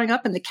was growing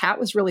up and the cat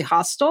was really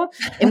hostile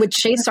and would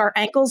chase our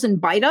ankles and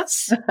bite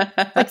us.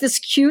 Like this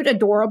cute,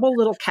 adorable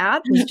little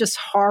cat was just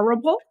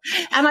horrible.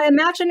 And I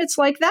imagine it's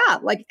like that.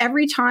 Like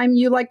every time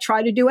you like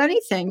try to do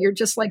anything, you're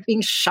just like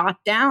being shot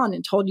down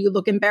and told you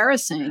look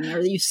embarrassing or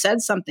you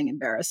said something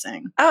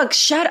embarrassing. Oh,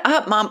 shut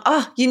up, Mom.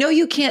 Oh, you know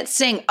you can't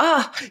sing.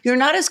 Oh, you're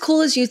not as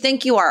cool as you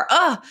think you are.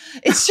 Oh,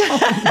 it's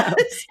just... no.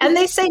 And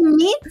they say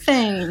mean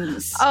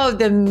things. Oh,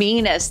 the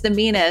meanest.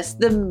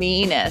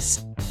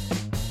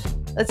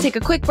 Let's take a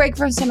quick break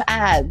from some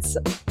ads.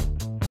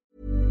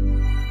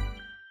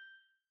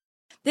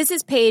 This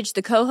is Paige,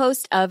 the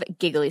co-host of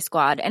Giggly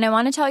Squad, and I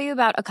want to tell you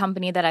about a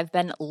company that I've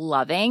been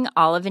loving,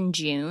 Olive &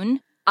 June.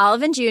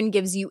 Olive & June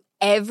gives you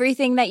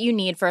everything that you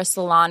need for a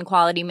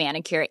salon-quality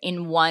manicure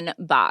in one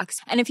box.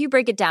 And if you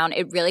break it down,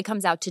 it really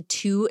comes out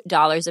to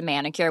 $2 a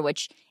manicure,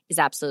 which is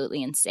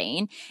absolutely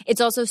insane.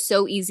 It's also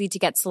so easy to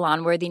get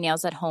salon-worthy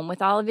nails at home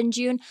with Olive &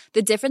 June.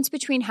 The difference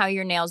between how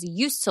your nails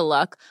used to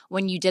look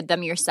when you did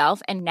them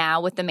yourself and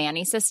now with the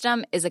Mani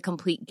system is a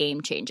complete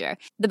game changer.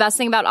 The best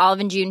thing about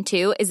Olive & June,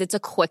 too, is it's a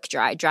quick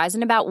dry. Dries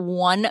in about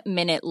 1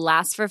 minute,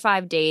 lasts for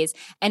 5 days,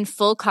 and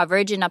full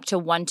coverage in up to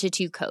 1 to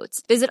 2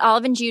 coats. Visit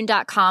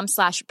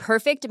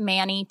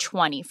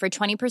oliveandjune.com/perfectmani20 for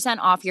 20%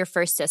 off your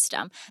first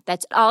system.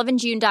 That's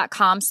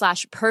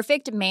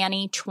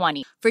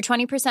oliveandjune.com/perfectmani20 for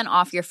 20%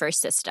 off your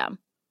first system.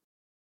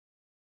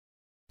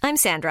 I'm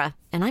Sandra,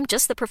 and I'm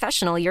just the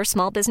professional your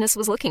small business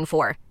was looking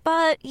for.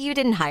 But you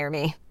didn't hire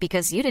me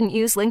because you didn't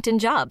use LinkedIn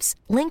Jobs.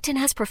 LinkedIn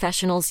has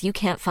professionals you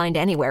can't find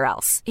anywhere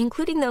else,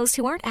 including those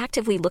who aren't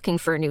actively looking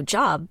for a new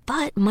job,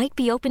 but might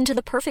be open to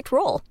the perfect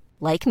role,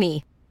 like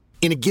me.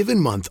 In a given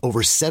month,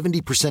 over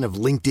 70% of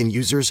LinkedIn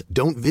users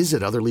don't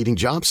visit other leading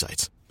job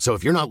sites. So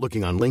if you're not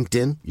looking on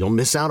LinkedIn, you'll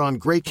miss out on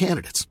great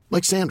candidates,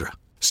 like Sandra.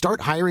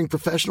 Start hiring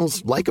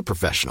professionals like a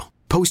professional.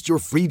 Post your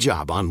free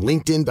job on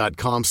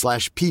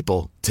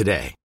linkedin.com/people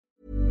today.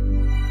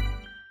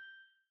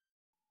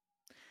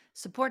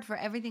 Support for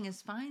Everything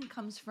is Fine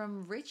comes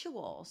from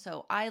Ritual.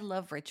 So I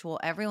love Ritual.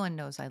 Everyone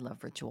knows I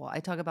love Ritual. I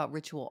talk about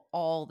Ritual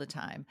all the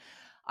time.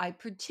 I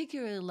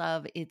particularly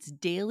love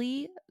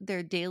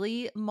their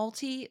daily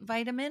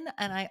multivitamin,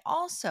 and I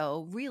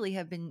also really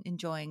have been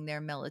enjoying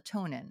their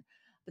melatonin.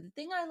 But the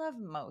thing I love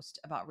most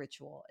about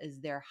Ritual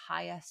is their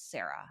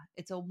Hyacera.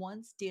 It's a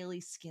once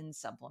daily skin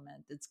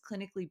supplement that's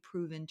clinically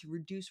proven to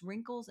reduce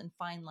wrinkles and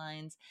fine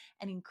lines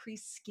and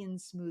increase skin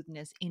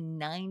smoothness in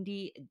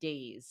 90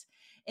 days.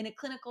 In a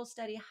clinical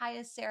study,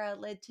 Hyacera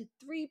led to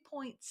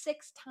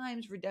 3.6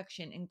 times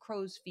reduction in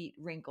crow's feet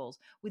wrinkles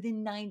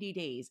within 90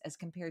 days as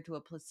compared to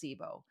a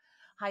placebo.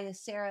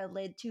 Hyacera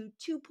led to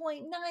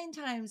 2.9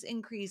 times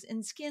increase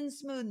in skin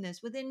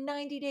smoothness within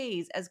 90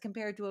 days as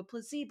compared to a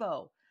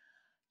placebo.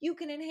 You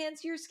can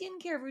enhance your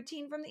skincare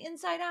routine from the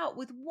inside out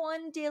with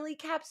one daily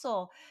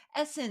capsule,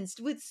 essenced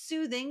with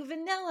soothing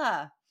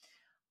vanilla.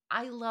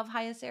 I love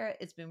Hyacera.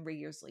 It's been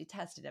rigorously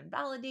tested and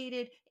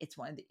validated. It's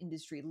one of the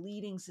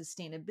industry-leading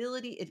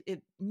sustainability.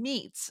 It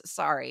meets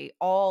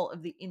all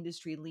of the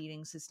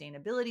industry-leading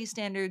sustainability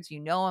standards. You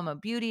know I'm a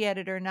beauty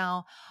editor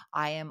now.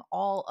 I am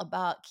all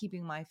about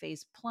keeping my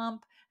face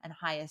plump, and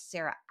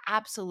Hyacera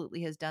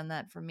absolutely has done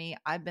that for me.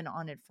 I've been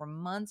on it for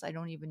months. I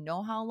don't even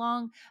know how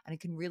long, and I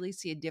can really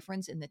see a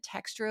difference in the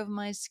texture of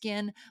my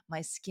skin.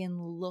 My skin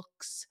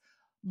looks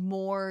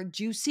more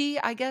juicy,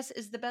 I guess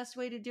is the best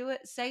way to do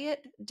it. Say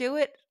it, do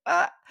it.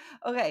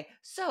 Okay,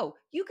 so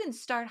you can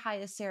start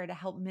Hyacera to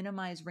help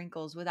minimize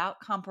wrinkles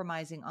without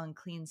compromising on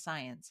clean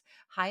science.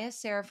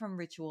 Hyacera from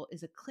Ritual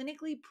is a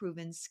clinically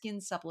proven skin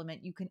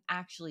supplement you can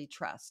actually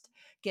trust.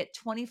 Get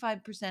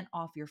 25%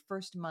 off your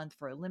first month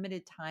for a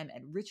limited time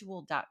at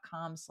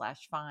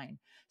ritual.com/fine.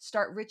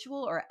 Start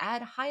Ritual or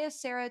add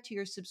Hyacera to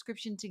your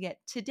subscription to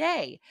get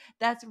today.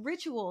 That's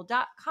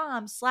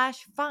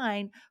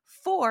ritual.com/fine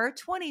for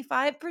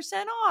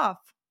 25%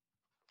 off.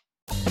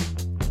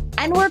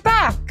 And we're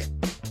back.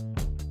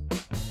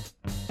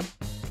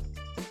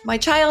 My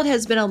child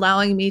has been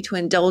indulging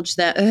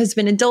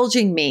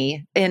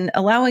me in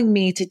allowing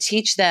me to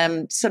teach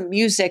them some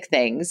music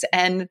things.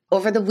 And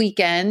over the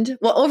weekend,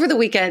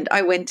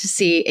 I went to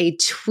see a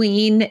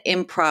tween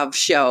improv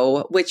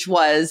show, which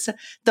was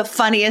the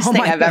funniest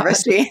thing I've ever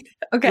seen.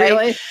 Okay.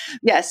 Really?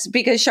 Yes,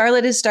 because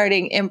Charlotte is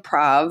starting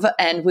improv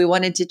and we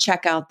wanted to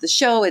check out the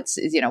show. It's,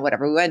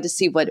 whatever. We wanted to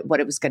see what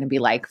it was going to be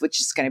like, which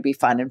is going to be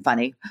fun and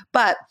funny.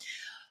 But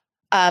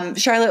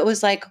Charlotte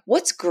was like,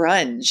 "What's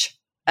grunge?"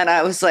 And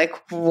I was like,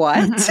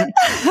 "What?" So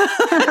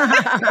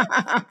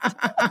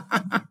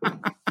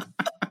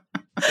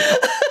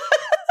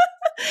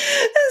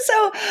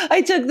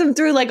I took them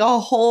through like a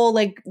whole,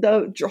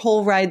 the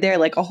whole ride there,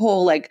 like a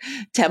whole,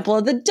 Temple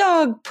of the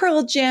Dog,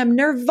 Pearl Jam,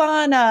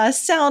 Nirvana,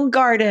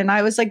 Soundgarden.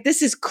 I was like,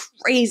 this is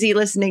crazy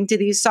listening to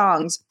these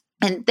songs.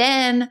 And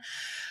then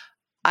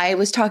I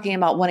was talking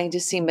about wanting to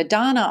see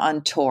Madonna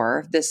on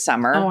tour this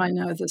summer. Oh, I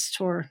know this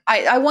tour.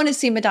 I want to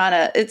see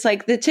Madonna. It's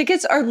like the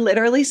tickets are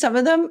literally, some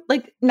of them,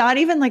 not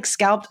even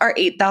scalped, are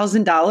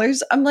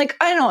 $8,000. I'm like,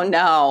 I don't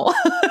know.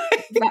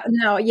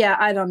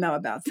 I don't know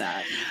about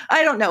that.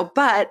 I don't know.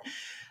 But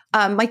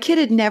my kid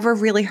had never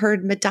really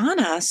heard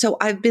Madonna. So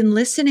I've been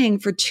listening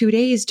for 2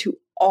 days to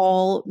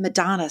all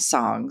Madonna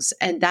songs.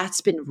 And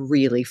that's been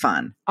really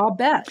fun. I'll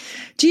bet.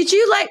 Did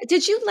you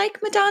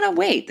like Madonna?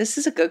 Wait, this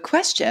is a good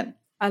question.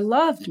 I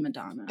loved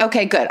Madonna.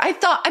 Okay, good. I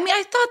thought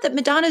that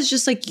Madonna's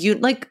just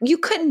you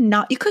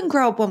couldn't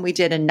grow up when we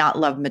did and not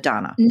love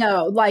Madonna.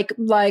 No,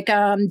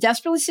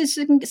 Desperately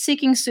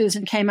Seeking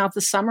Susan came out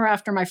the summer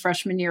after my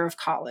freshman year of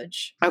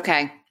college.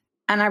 Okay.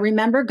 And I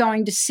remember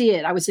going to see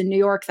it. I was in New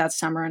York that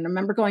summer and I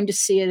remember going to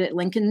see it at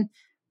Lincoln.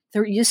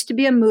 There used to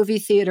be a movie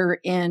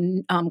theater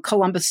in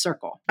Columbus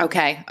Circle.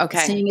 Okay.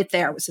 Seeing it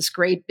there. It was this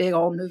great big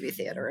old movie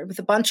theater with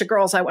a bunch of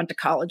girls I went to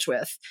college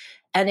with.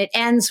 And it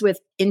ends with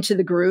Into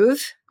the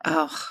Groove.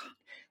 Oh.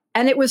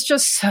 And it was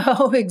just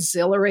so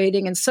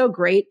exhilarating and so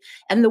great.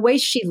 And the way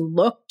she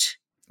looked.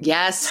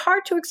 Yes. It's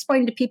hard to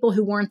explain to people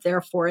who weren't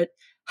there for it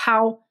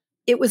how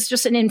it was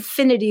just an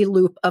infinity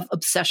loop of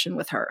obsession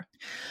with her.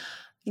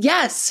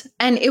 Yes.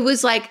 And it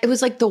was like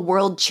the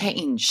world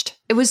changed.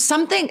 It was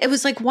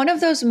like one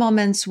of those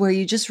moments where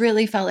you just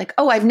really felt like,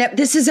 oh,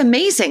 this is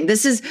amazing.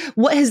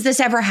 Has this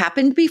ever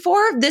happened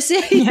before? This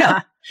is, you know.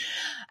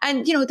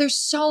 And, there's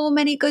so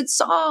many good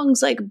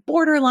songs, like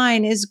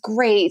Borderline is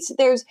great.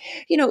 There's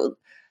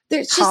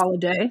just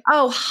Holiday.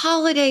 Oh,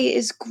 Holiday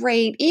is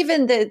great.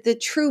 Even the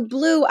True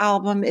Blue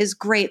album is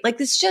great.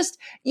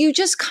 You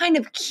just kind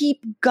of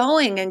keep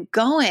going and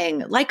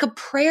going. Like a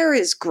Prayer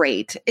is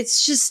great.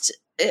 It's just,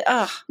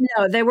 No,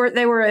 they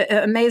were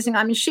amazing.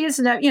 I mean, she was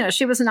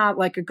not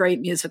like a great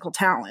musical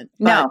talent.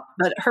 No,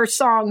 but her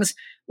songs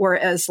were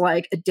as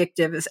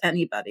addictive as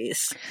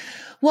anybody's.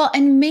 Well,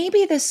 and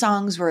maybe the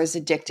songs were as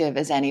addictive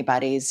as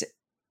anybody's,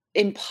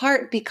 in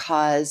part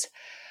because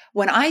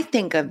when I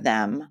think of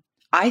them,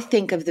 I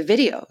think of the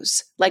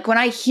videos. Like when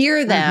I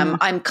hear them,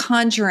 I'm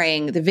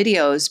conjuring the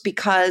videos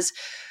because,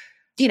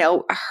 you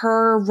know,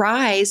 her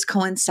rise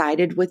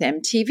coincided with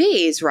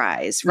MTV's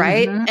rise,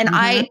 right? And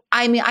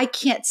I mean, I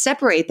can't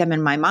separate them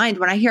in my mind.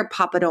 When I hear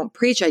Papa Don't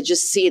Preach, I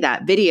just see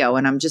that video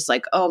and I'm just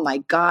like, oh my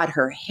God,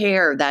 her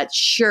hair, that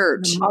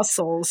shirt. The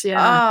muscles,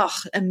 yeah.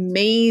 Oh,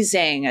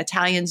 amazing.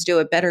 Italians do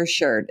a better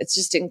shirt. It's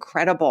just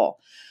incredible.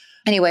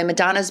 Anyway,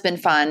 Madonna's been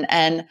fun.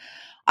 And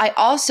I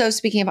also,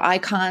 speaking of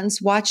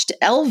icons, watched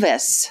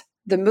Elvis,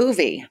 the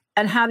movie.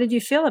 And how did you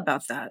feel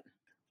about that?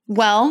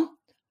 Well,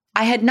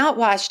 I had not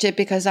watched it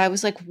because I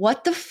was like,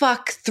 what the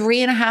fuck?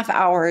 3.5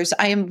 hours.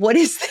 What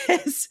is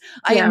this?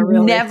 I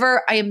am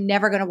never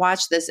going to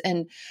watch this.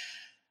 And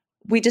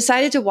we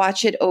decided to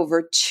watch it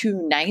over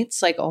 2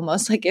 nights, like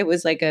almost like it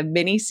was like a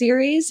mini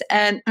series.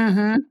 And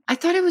I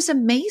thought it was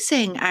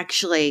amazing,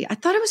 actually. I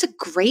thought it was a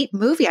great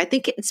movie. I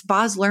think it's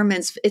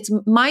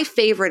my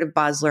favorite of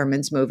Baz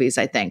Luhrmann's movies,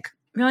 I think.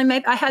 Really,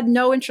 maybe I had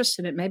no interest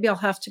in it. Maybe I'll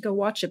have to go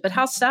watch it. But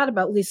how sad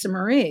about Lisa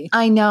Marie?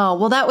 I know.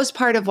 Well, that was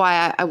part of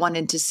why I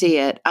wanted to see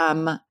it.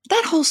 That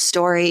whole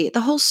story, the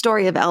whole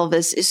story of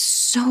Elvis is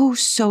so,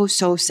 so,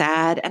 so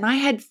sad. And I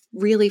had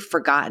really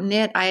forgotten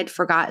it. I had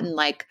forgotten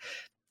like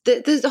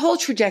the whole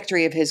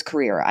trajectory of his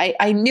career.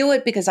 I knew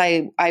it because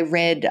I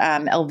read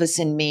Elvis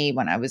and Me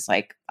when I was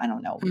like, I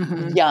don't know,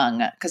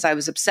 young, because I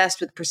was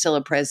obsessed with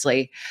Priscilla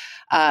Presley.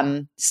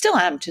 Still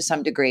am to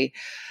some degree.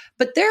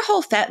 But their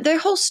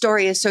whole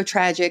story is so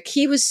tragic.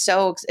 He was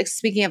so,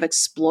 speaking of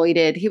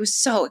exploited, he was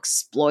so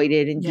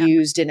exploited and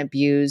used and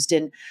abused.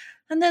 And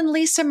then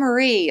Lisa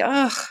Marie,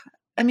 I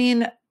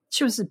mean.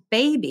 She was a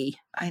baby.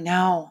 I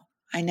know.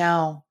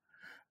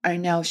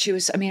 She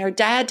was, her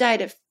dad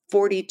died at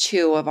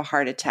 42 of a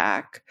heart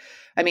attack.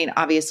 I mean,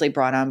 obviously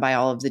brought on by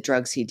all of the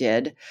drugs he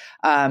did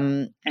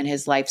and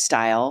his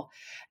lifestyle.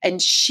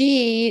 And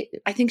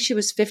I think she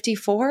was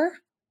 54.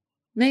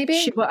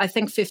 Maybe? I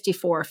think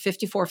 54,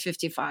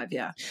 55,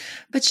 yeah.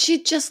 But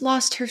she just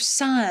lost her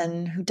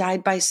son who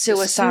died by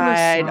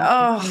suicide.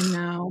 Oh, I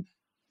know.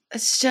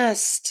 It's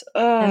just,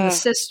 and the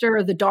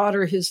sister, the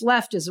daughter who's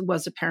left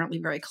was apparently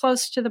very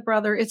close to the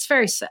brother. It's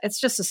very sad. It's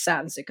just as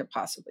sad as it could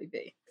possibly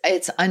be.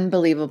 It's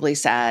unbelievably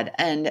sad.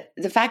 And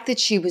the fact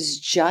that she was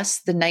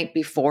just the night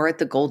before at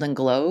the Golden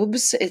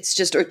Globes, it's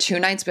just, or 2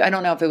 nights, but I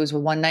don't know if it was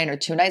 1 night or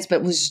 2 nights,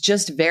 but was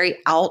just very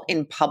out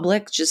in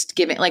public, just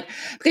giving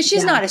because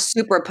she's not a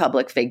super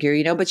public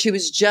figure, but she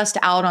was just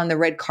out on the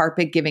red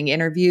carpet giving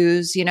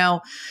interviews,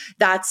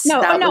 that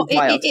was wild.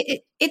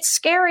 It's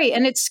scary.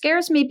 And it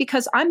scares me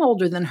because I'm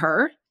older than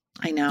her.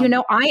 I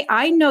know.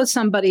 I know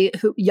somebody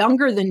who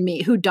younger than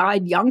me, who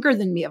died younger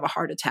than me of a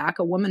heart attack,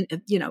 a woman,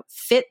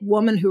 fit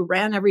woman who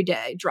ran every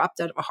day, dropped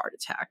out of a heart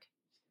attack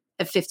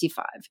at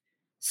 55.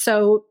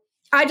 So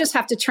I just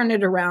have to turn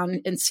it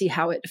around and see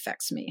how it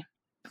affects me.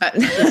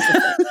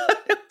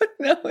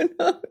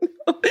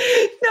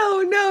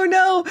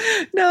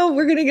 No.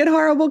 We're going to get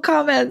horrible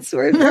comments.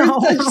 My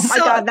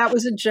God, that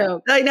was a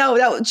joke. I know.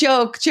 That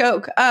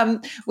joke.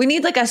 We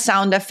need like a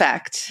sound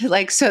effect,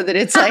 so that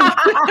it's like,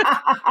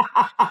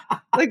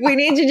 we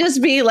need to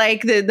just be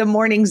like the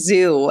morning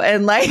zoo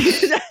and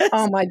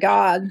oh my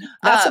God,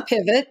 that's a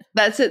pivot.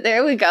 That's it.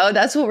 There we go.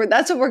 That's what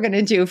we're going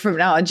to do from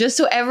now on, just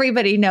so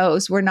everybody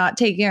knows we're not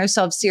taking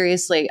ourselves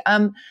seriously.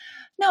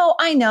 No,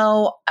 I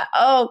know.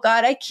 Oh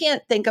God, I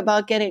can't think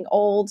about getting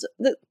old.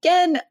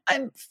 Again,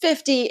 I'm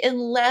 50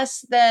 in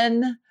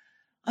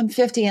I'm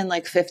 50 in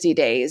 50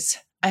 days.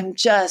 I'm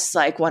just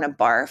want to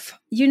barf.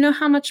 You know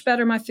how much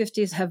better my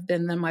 50s have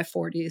been than my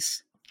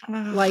 40s?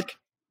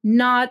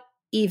 Not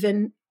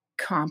even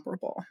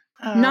comparable.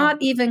 Not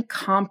even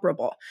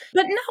comparable.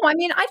 But no,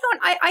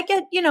 I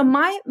get,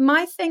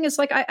 my thing is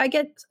I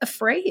get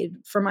afraid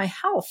for my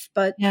health,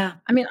 but yeah,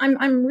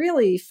 I'm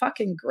really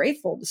fucking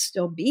grateful to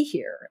still be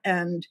here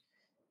and,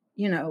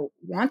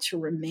 want to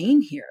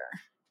remain here.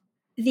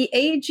 The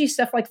agey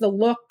stuff, the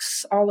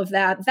looks, all of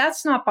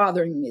that's not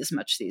bothering me as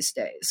much these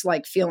days.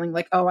 Feeling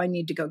I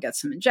need to go get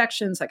some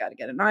injections. I got to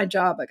get an eye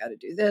job. I got to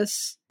do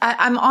this.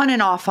 I'm on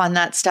and off on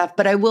that stuff,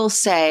 but I will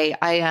say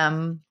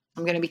I'm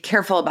going to be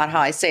careful about how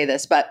I say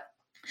this, but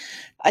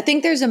I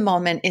think there's a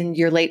moment in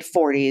your late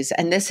 40s,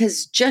 and this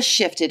has just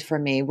shifted for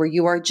me, where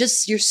you're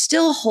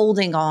still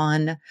holding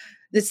on.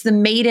 It's the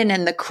maiden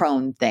and the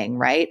crone thing,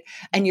 right?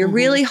 And you're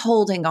really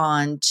holding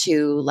on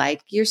to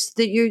your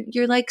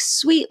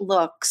sweet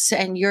looks,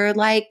 and you're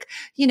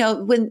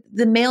when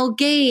the male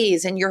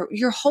gaze, and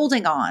you're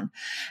holding on.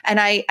 And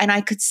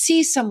I could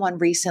see someone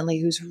recently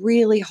who's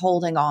really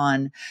holding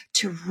on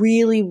to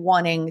really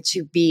wanting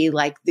to be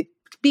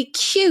be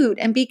cute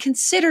and be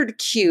considered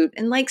cute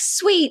and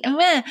sweet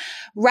and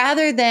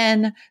rather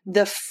than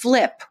the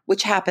flip,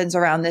 which happens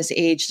around this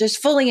age, just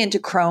fully into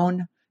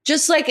crone.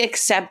 Just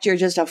accept you're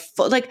just not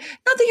that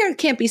you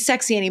can't be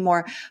sexy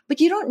anymore, but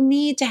you don't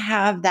need to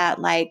have that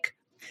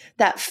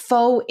that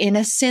faux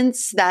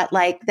innocence,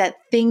 that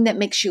thing that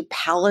makes you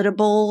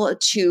palatable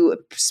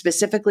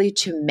specifically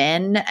to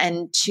men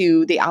and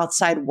to the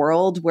outside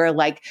world, where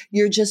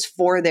you're just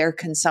for their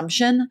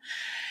consumption.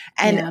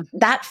 And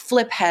that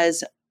flip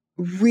has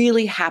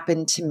really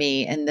happened to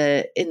me in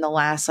the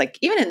last, like,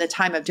 even in the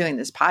time of doing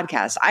this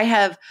podcast,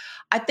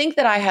 I think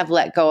that I have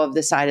let go of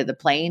the side of the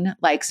plane,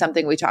 like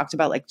something we talked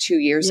about like 2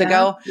 years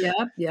ago.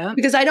 Yeah.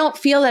 Because I don't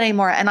feel that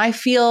anymore. And I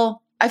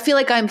feel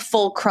like I'm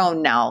full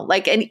crone now.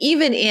 Like, and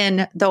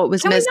even though it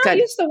was Can we not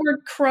misguided. use the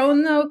word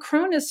crone though?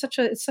 Crone is such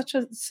a,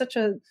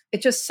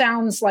 it just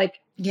sounds like.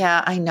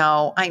 Yeah, I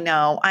know.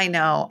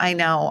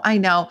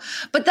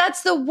 But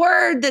that's the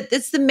word, that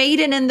it's the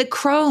maiden and the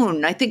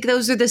crone. I think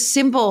those are the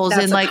symbols.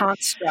 That's and a like,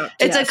 construct.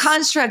 it's yes. a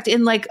construct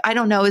in like, I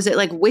don't know. Is it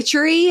like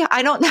witchery?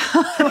 I don't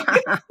know.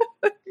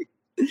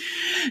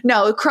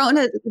 No, crone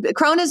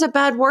is a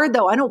bad word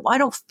though. I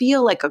don't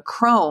feel like a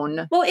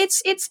crone. Well,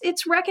 it's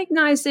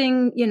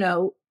recognizing,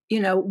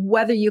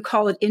 whether you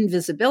call it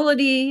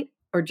invisibility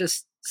or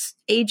just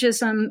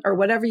ageism or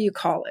whatever you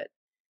call it.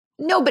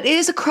 No, but it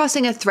is a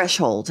crossing a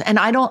threshold. And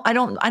I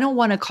don't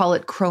want to call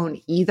it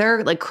crone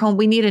either. Like crone,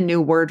 we need a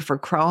new word for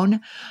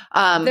crone.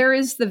 There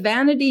is the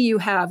vanity you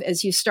have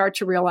as you start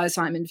to realize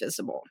I'm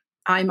invisible.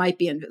 I might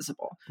be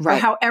invisible. Right. Or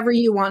however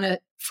you want to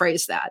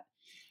phrase that.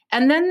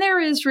 And then there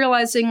is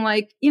realizing,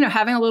 like,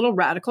 having a little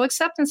radical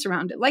acceptance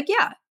around it. Like,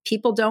 yeah,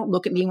 people don't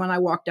look at me when I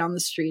walk down the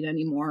street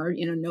anymore.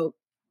 No,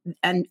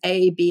 and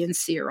A, B, and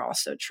C are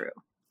also true.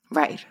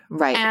 Right.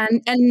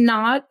 And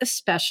not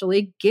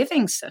especially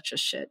giving such a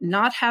shit,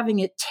 not having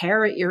it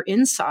tear at your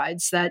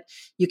insides that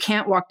you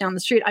can't walk down the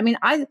street. I mean,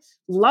 I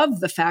love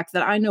the fact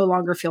that I no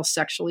longer feel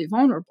sexually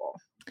vulnerable.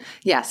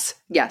 Yes.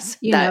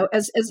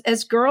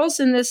 As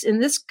girls in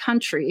this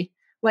country,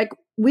 like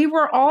we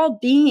were all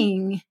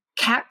being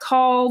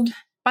catcalled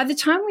by the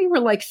time we were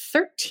like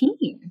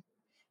 13,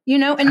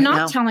 and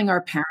not telling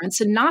our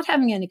parents and not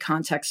having any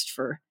context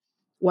for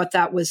what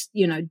that was,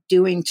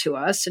 doing to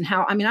us and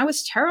how, I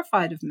was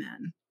terrified of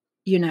men,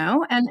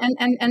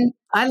 and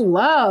I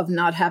love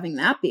not having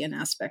that be an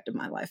aspect of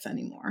my life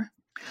anymore.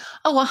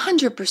 Oh,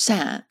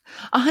 100%.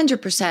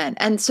 100%.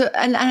 And so,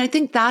 and I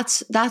think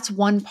that's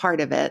one part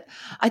of it.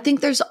 I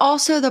think there's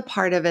also the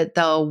part of it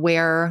though,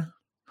 where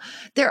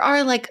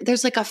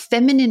there's like a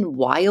feminine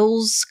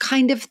wiles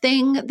kind of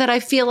thing that I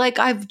feel like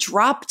I've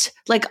dropped.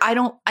 Like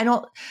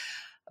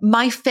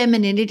my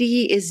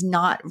femininity is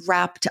not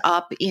wrapped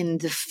up in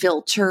the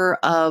filter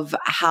of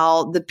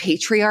how the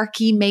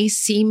patriarchy may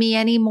see me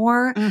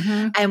anymore,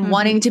 and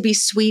wanting to be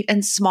sweet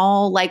and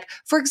small. Like,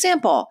 for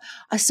example,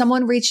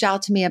 someone reached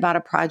out to me about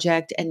a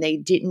project and they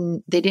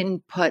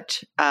didn't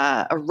put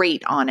a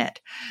rate on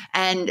it.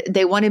 And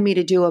they wanted me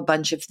to do a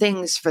bunch of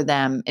things for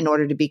them in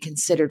order to be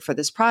considered for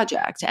this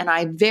project. And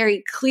I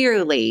very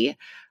clearly,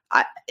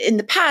 in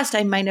the past,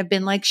 I might have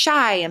been like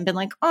shy and been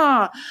like,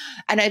 oh,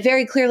 and I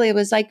very clearly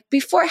was like,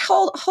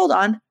 hold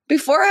on,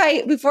 before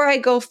I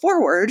go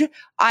forward,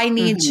 I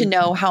need to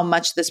know how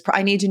much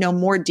I need to know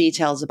more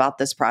details about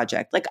this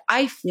project. Like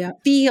I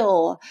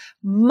feel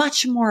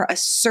much more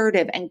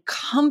assertive and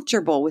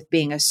comfortable with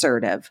being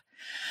assertive.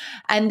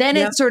 And then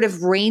it's sort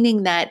of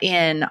reining that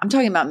in. I'm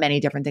talking about many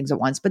different things at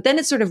once, but then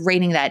it's sort of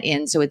reining that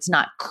in so it's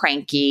not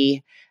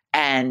cranky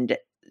and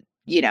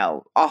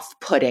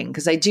off-putting,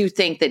 because I do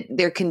think that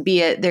there can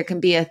be a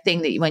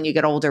thing that when you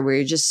get older where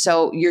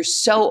you're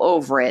so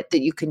over it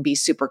that you can be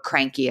super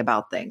cranky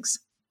about things.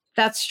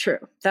 That's true.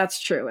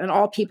 And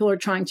all people are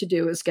trying to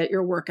do is get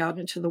your work out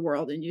into the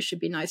world, and you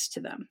should be nice to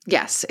them.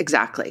 Yes,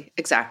 exactly.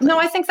 No,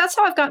 I think that's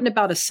how I've gotten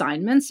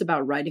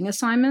about writing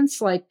assignments.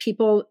 Like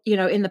people,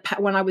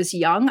 when I was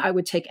young, I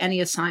would take any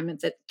assignment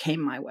that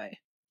came my way.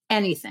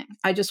 Anything.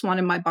 I just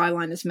wanted my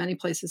byline as many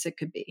places it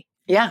could be.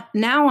 Yeah.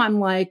 Now I'm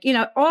like,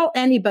 all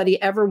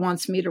anybody ever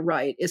wants me to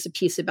write is a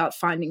piece about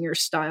finding your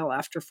style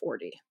after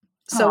 40.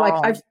 So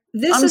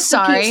I'm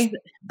sorry.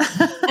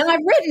 And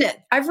I've written it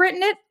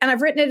and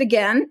I've written it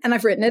again and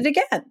I've written it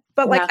again,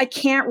 but I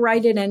can't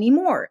write it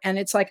anymore. And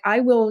it's like, I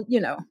will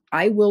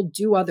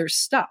do other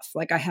stuff.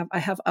 Like I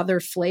have other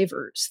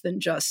flavors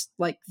than just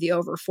like the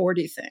over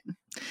 40 thing.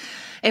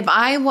 If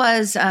I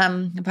was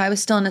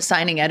still an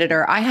assigning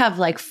editor, I have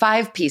like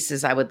 5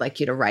 pieces I would like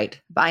you to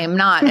write, but I am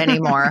not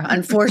anymore,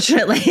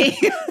 unfortunately.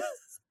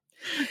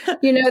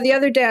 The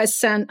other day I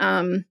sent,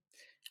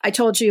 I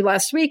told you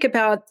last week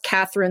about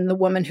Catherine, the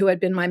woman who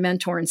had been my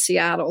mentor in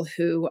Seattle,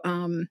 who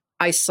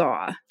I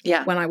saw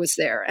when I was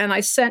there. And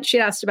she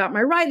asked about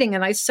my writing,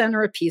 and I sent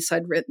her a piece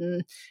I'd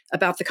written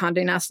about the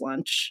Condé Nast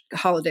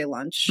holiday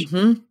lunch.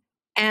 Mm-hmm.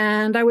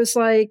 And I was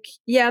like,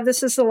 yeah,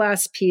 this is the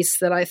last piece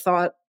that I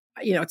thought,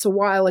 it's a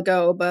while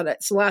ago, but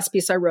it's the last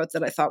piece I wrote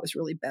that I thought was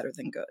really better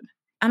than good.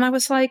 And I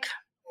was like,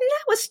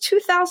 that was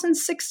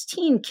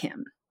 2016,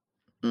 Kim.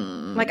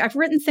 Like I've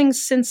written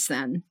things since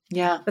then.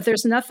 Yeah. But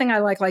there's nothing I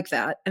like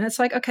that. And it's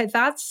like, okay,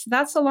 that's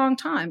a long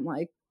time.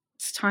 Like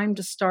it's time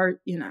to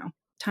start,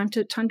 time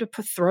to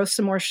throw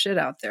some more shit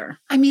out there.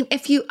 I mean,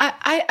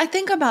 I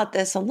think about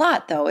this a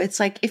lot though. It's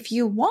like, if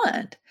you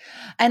want,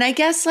 and I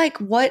guess like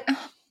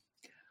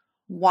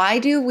why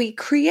do we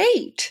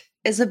create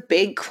is a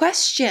big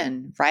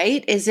question,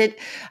 right?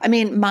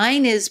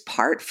 Mine is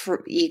part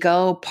for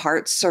ego,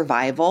 part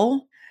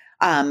survival.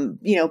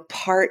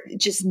 part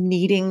just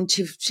needing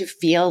to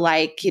feel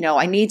like,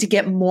 I need to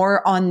get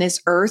more on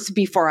this earth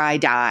before I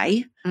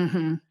die.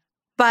 Mm-hmm.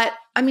 But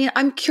I mean,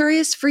 I'm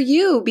curious for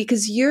you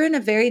because you're in a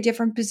very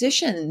different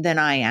position than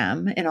I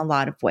am in a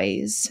lot of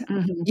ways.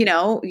 Mm-hmm.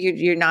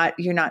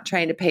 You're not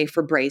trying to pay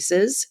for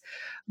braces.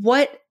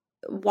 Why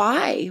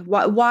do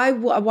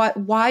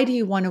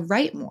you want to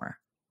write more?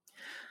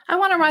 I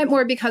want to write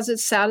more because it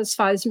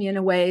satisfies me in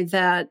a way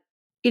that,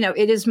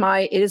 it is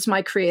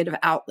my creative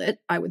outlet.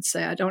 I would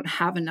say I don't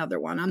have another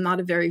one. I'm not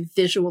a very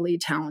visually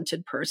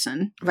talented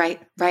person. Right.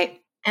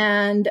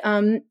 And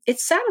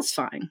it's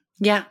satisfying.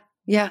 Yeah.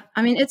 Yeah.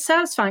 I mean, it's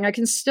satisfying. I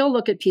can still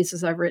look at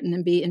pieces I've written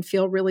and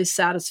feel really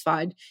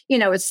satisfied.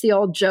 It's the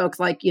old joke,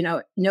 like,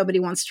 nobody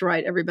wants to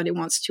write, everybody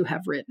wants to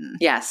have written.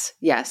 Yes.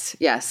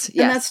 And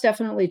that's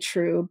definitely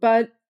true.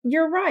 But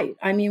you're right.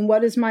 I mean,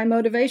 what is my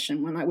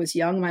motivation? When I was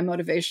young, my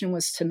motivation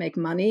was to make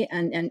money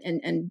and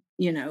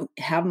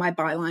have my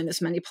byline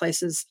as many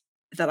places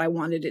that I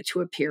wanted it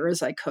to appear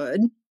as I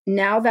could.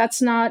 Now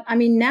that's not,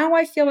 now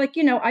I feel like,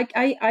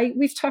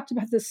 we've talked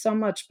about this so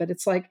much, but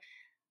it's like,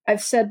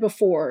 I've said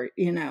before,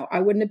 I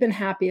wouldn't have been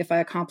happy if I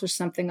accomplished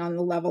something on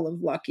the level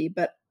of Lucky,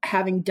 but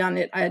having done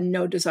it, I had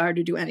no desire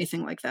to do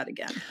anything like that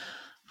again.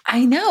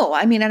 I know.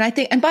 And I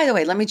think, and by the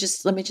way, let me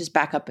just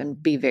back up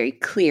and be very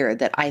clear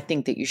that I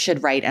think that you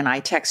should write. And I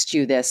text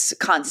you this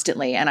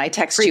constantly, and I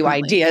text you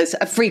ideas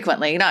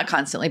frequently, not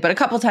constantly, but a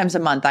couple times a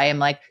month. I am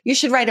like, you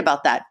should write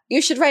about that.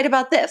 You should write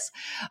about this.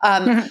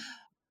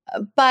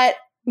 But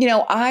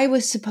I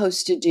was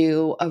supposed to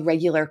do a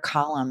regular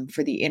column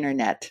for the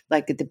internet.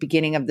 Like at the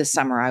beginning of the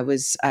summer,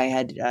 I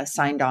had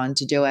signed on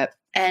to do it.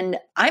 And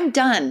I'm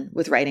done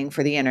with writing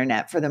for the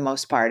internet for the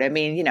most part. I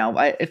mean,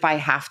 if I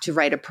have to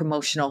write a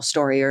promotional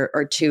story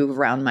or two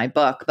around my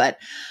book, but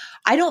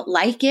I don't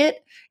like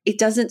it. It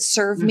doesn't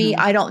serve me.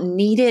 I don't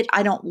need it.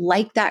 I don't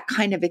like that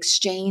kind of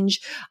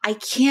exchange. I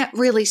can't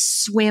really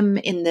swim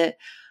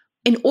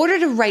in order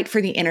to write for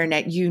the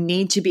internet, you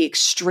need to be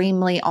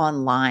extremely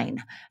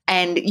online,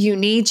 and you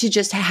need to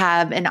just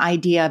have an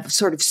idea of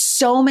sort of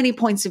so many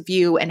points of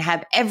view and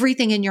have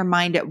everything in your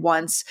mind at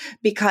once,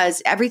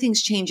 because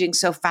everything's changing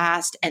so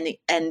fast, and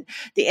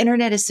the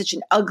internet is such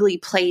an ugly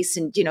place,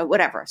 and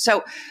whatever.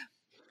 So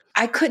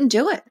I couldn't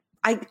do it.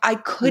 I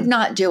could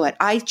not do it.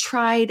 I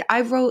tried.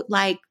 I wrote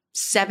like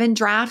 7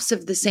 drafts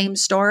of the same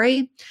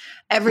story.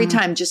 Every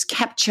time just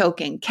kept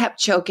choking.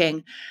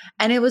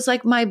 And it was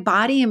like my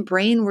body and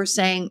brain were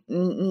saying,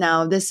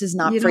 no, this is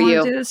not for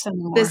you.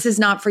 This is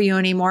not for you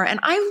anymore. And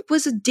I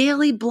was a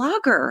daily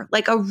blogger,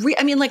 like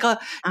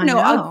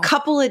a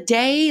couple a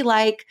day,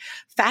 like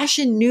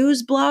fashion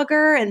news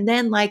blogger. And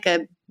then like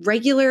a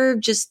regular,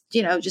 just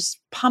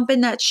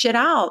pumping that shit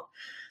out.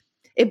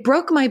 It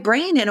broke my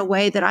brain in a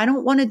way that I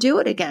don't want to do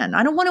it again.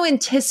 I don't want to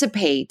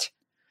anticipate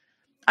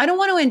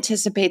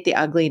the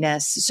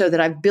ugliness so that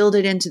I've built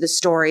it into the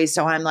story.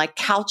 So I'm like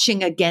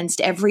couching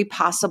against every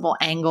possible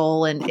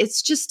angle. And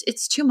it's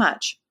too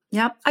much.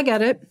 Yep, I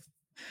get it.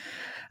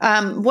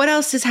 What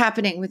else is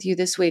happening with you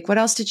this week? What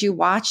else did you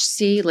watch,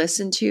 see,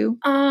 listen to?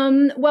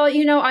 Well,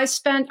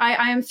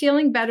 I am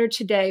feeling better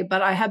today,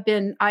 but I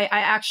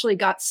actually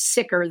got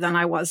sicker than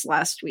I was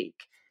last week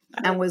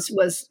and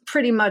was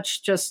pretty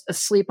much just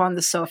asleep on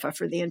the sofa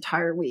for the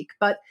entire week.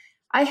 But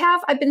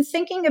I've been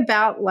thinking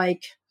about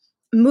like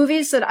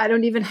movies that I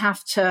don't even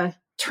have to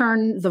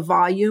turn the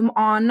volume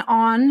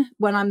on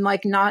when I'm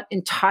like not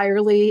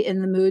entirely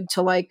in the mood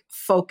to like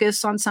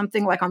focus on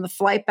something, like on the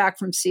flight back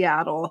from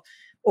Seattle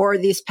or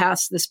this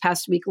past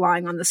week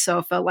lying on the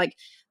sofa, like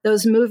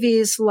those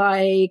movies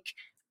like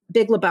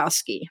Big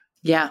Lebowski.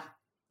 Yeah.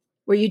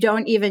 Where you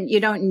don't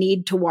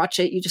need to watch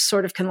it. You just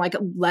sort of can like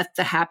let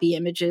the happy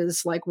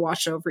images like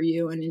wash over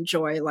you and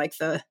enjoy like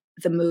the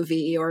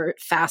movie, or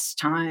Fast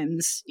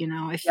Times,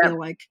 I feel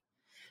like.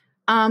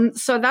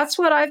 So that's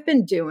what I've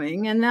been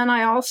doing. And then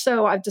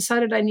I've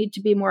decided I need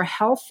to be more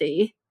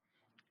healthy.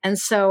 And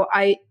so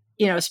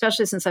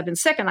especially since I've been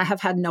sick and I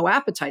have had no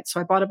appetite. So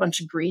I bought a bunch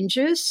of green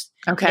juice.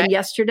 Okay. And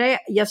yesterday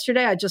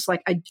I just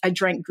I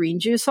drank green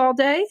juice all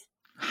day.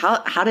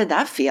 How did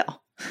that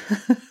feel?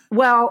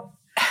 Well,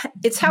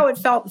 it's how it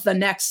felt the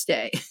next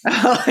day.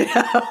 Oh,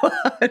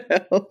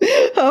 no.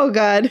 Oh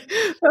God.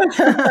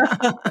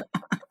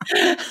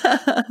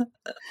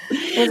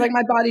 It was like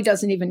my body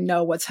doesn't even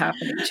know what's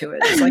happening to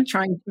it. It's like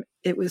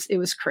it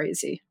was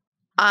crazy.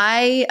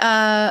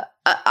 I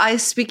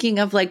speaking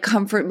of like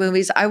comfort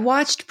movies, I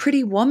watched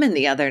Pretty Woman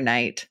the other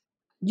night.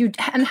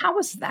 And how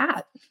was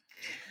that?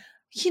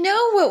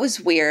 What was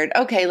weird?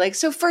 Okay,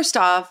 so first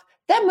off,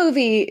 that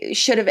movie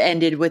should have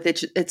ended with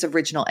its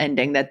original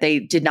ending, that they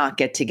did not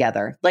get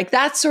together. Like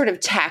that sort of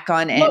tack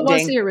on ending. What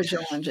was the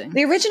original ending?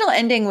 The original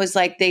ending was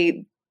like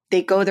they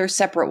go their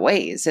separate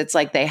ways. It's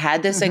like they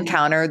had this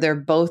encounter. They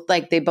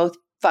both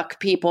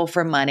fuck people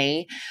for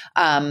money.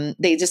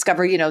 They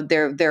discover,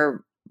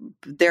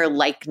 their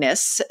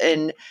likeness.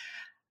 And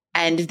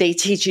and they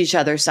teach each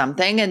other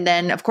something. And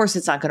then of course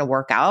it's not going to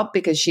work out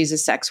because she's a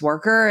sex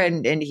worker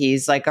and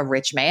he's like a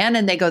rich man,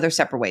 and they go their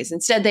separate ways.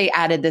 Instead, they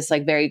added this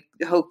like very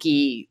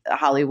hokey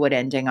Hollywood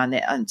ending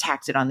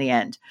tacked it on the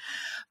end.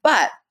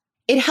 But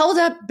it held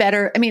up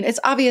better. I mean, it's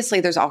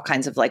obviously there's all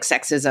kinds of like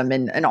sexism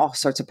and all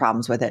sorts of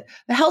problems with it.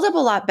 It held up a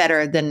lot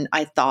better than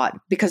I thought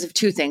because of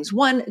two things.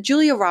 One,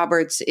 Julia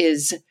Roberts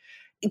is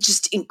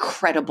just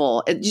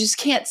incredible. You just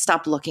can't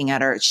stop looking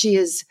at her. She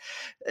is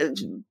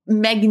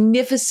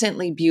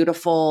magnificently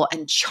beautiful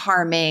and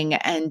charming,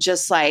 and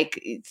just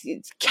like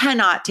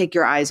cannot take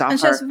your eyes off and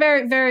her. And she has a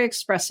very, very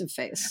expressive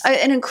face.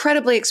 An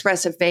incredibly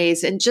expressive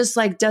face, and just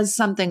like does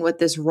something with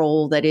this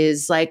role that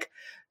is like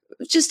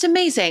just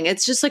amazing.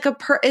 It's just like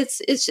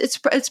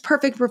it's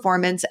perfect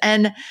performance.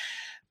 And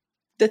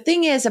the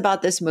thing is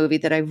about this movie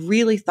that I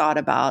really thought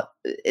about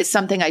is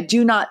something I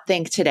do not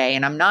think today,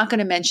 and I'm not going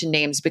to mention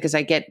names because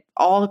I get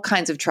all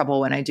kinds of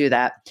trouble when I do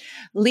that.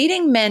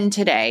 Leading men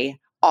today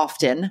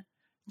often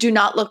do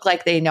not look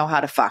like they know how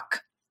to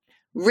fuck.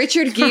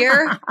 Richard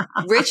Gere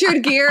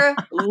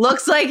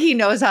looks like he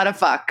knows how to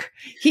fuck.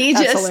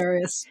 That's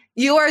hilarious.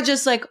 You are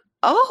just like,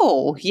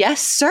 oh, yes,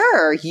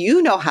 sir.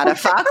 You know how to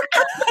fuck.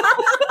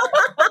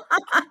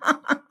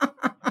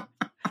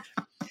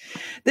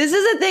 This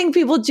is a thing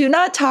people do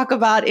not talk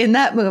about in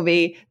that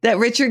movie, that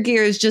Richard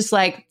Gere is just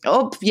like,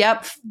 oh,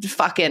 yep,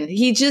 fucking.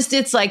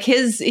 It's like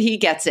he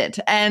gets it.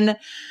 And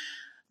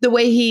the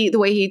way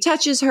he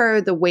touches her,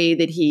 the way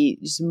that he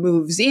just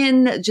moves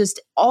in, just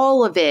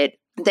all of it,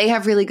 they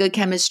have really good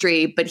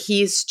chemistry, but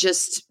he's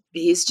just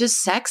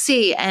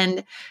sexy,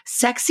 and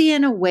sexy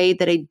in a way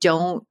that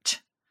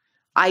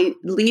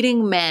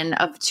leading men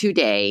of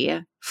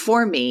today,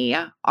 for me,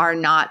 are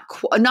not,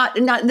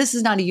 this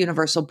is not a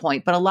universal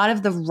point, but a lot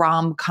of the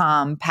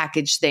rom-com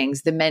package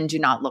things, the men do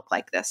not look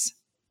like this.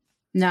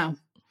 No.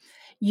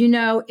 You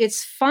know,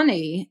 it's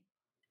funny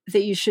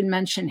that you should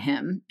mention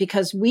him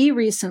because we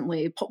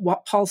recently,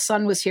 Paul's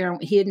son was here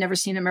and he had never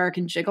seen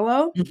American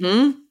Gigolo.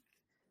 Mm-hmm.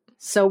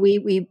 So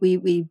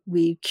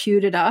we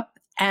queued it up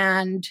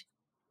and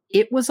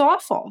it was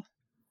awful.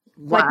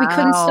 Wow. Like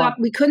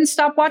we couldn't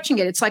stop watching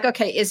it. It's like,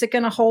 okay, is it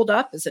going to hold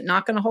up? Is it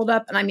not going to hold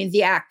up? And I mean,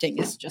 the acting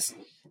is just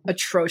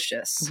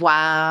atrocious.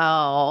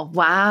 Wow.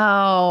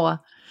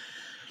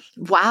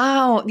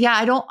 Yeah.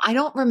 I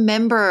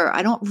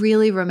don't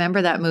really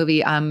remember that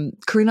movie.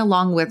 Karina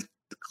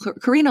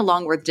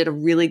Longworth did a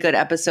really good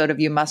episode of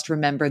You Must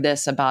Remember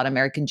This about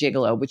American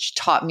Gigolo, which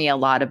taught me a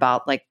lot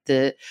about like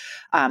the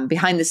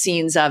behind the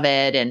scenes of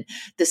it and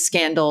the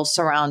scandal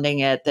surrounding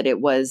it, that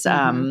it was,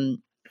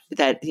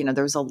 that, you know,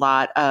 there was a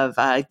lot of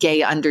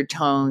gay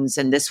undertones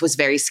and this was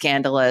very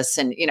scandalous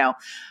and, you know,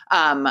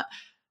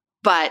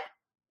 but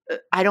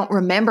I don't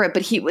remember it,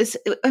 but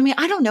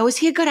I don't know. Is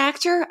he a good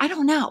actor? I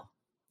don't know.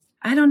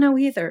 I don't know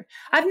either.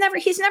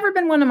 He's never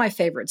been one of my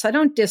favorites. I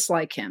don't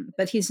dislike him,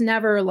 but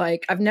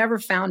I've never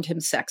found him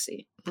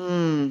sexy.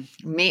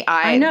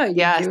 I know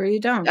you do or you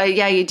don't.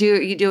 Yeah, you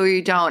do or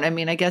you don't. I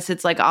mean, I guess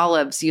it's like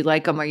olives. You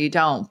like them or you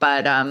don't.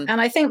 But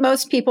and I think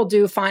most people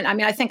do find. I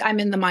mean, I think I'm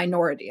in the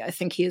minority. I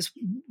think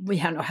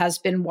has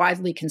been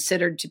widely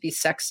considered to be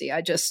sexy.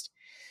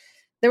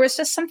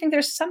 There's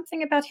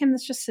something about him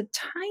that's just a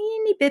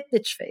tiny bit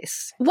bitch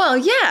face. Well,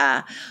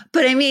 yeah,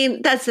 but I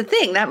mean, that's the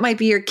thing. That might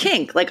be your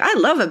kink. Like, I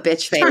love a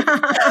bitch face.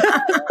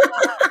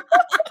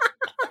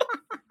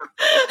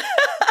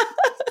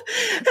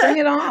 Bring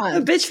it on.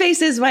 A bitch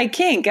face is my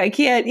kink. I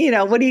can't,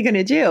 what are you going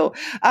to do?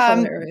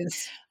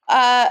 Hilarious.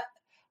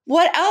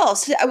 What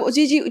else? Are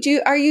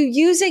you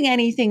using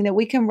anything that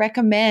we can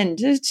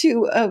recommend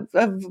to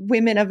of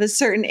women of a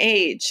certain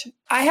age?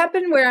 I have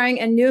been wearing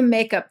a new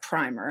makeup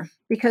primer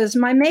because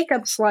my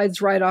makeup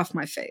slides right off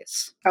my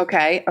face.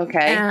 Okay.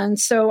 And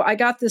so I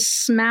got this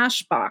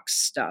Smashbox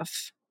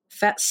stuff.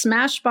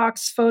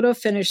 Smashbox Photo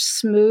Finish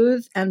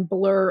Smooth and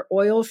Blur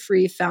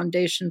Oil-Free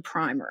Foundation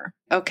Primer.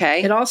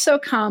 Okay. It also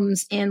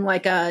comes in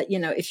like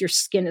if your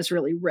skin is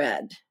really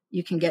red,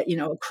 you can get,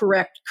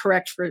 correct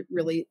for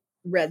really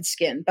red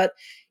skin. But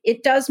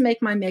it does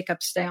make my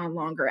makeup stay on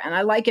longer. And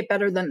I like it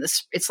better than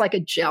this. It's like a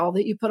gel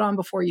that you put on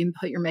before you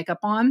put your makeup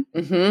on.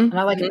 Mm-hmm. And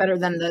I like it better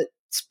than the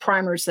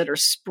primers that are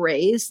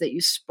sprays that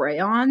you spray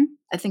on.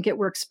 I think it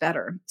works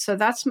better. So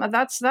that's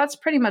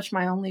pretty much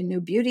my only new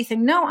beauty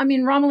thing. No, I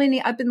mean,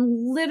 Romolini, I've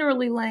been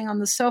literally laying on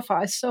the sofa.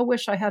 I so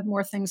wish I had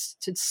more things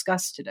to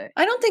discuss today.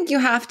 I don't think you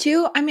have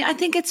to. I mean, I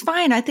think it's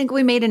fine. I think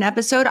we made an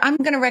episode. I'm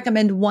going to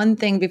recommend one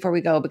thing before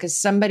we go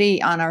because somebody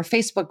on our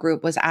Facebook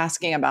group was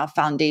asking about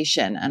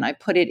foundation, and I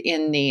put it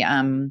in the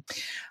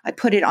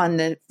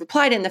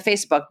replied in the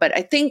Facebook. But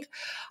I think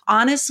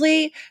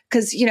honestly,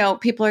 because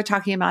people are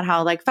talking about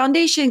how like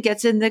foundation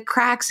gets in the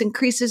cracks and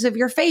creases of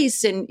your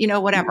face and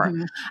whatever.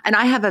 Mm-hmm. And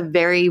I have a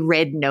very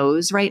red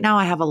nose right now.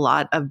 I have a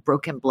lot of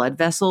broken blood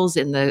vessels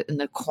in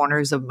the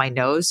corners of my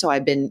nose. So I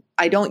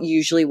don't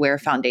usually wear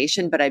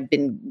foundation, but I've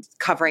been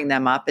covering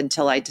them up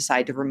until I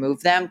decide to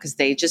remove them because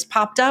they just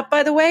popped up,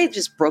 by the way,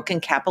 just broken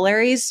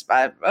capillaries.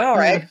 All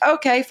right.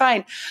 Okay,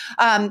 fine.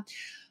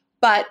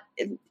 But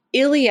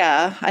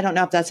Ilia, I don't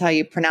know if that's how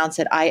you pronounce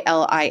it,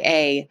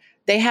 Ilia,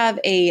 They have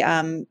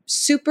a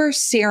super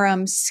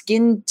serum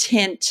skin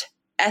tint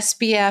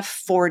SPF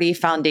 40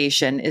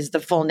 foundation is the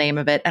full name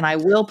of it. And I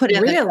will put it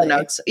in the show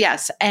notes.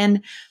 Yes.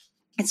 And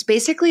it's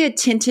basically a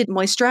tinted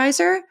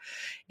moisturizer.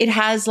 It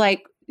has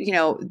like, you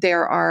know,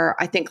 there are,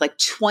 I think, like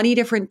 20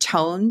 different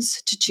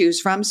tones to choose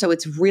from. So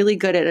it's really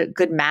good at a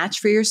good match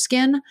for your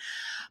skin.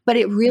 But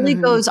it really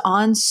goes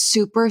on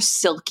super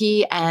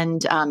silky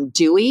and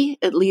dewy.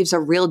 It leaves a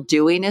real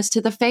dewiness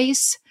to the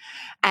face.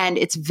 And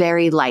it's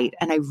very light.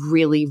 And I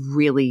really,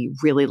 really,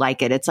 really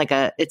like it. It's like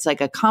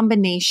a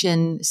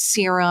combination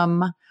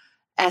serum,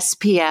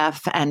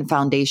 SPF, and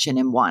foundation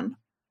in one.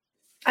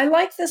 I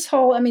like this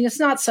whole, I mean, it's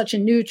not such a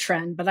new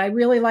trend, but I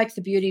really like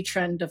the beauty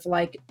trend of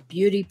like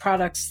beauty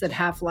products that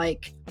have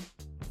like,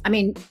 I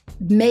mean,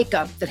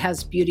 makeup that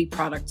has beauty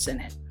products in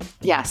it.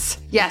 Yes.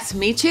 Yes.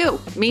 Me too.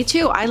 Me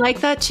too. I like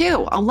that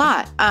too. A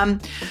lot.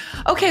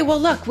 Okay. Well,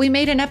 look, we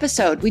made an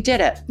episode. We did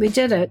it. We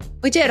did it.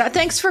 We did.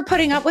 Thanks for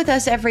putting up with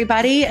us,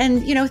 everybody.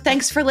 And, you know,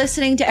 thanks for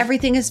listening to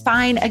Everything is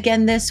Fine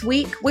again this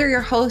week. We're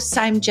your hosts.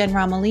 I'm Jen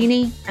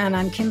Romolini. And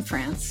I'm Kim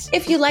France.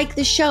 If you like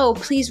the show,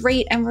 please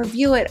rate and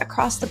review it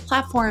across the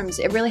platforms.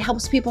 It really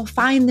helps people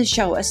find the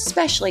show,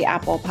 especially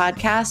Apple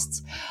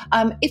Podcasts.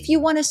 If you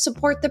want to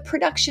support the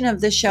production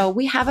of the show,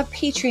 we have a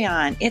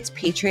Patreon. It's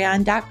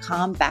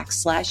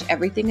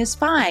patreon.com/Everything is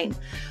Fine.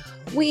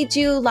 We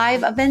do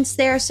live events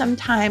there.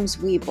 Sometimes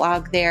we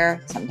blog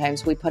there.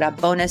 Sometimes we put up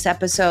bonus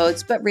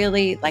episodes. But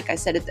really, like I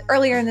said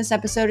earlier in this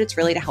episode, it's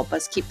really to help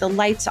us keep the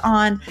lights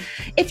on.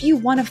 If you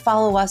want to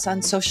follow us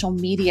on social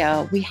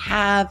media, we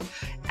have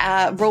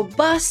a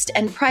robust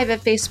and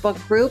private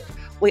Facebook group.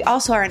 We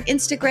also are on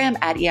Instagram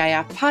at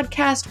EIF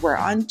Podcast. We're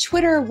on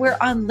Twitter. We're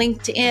on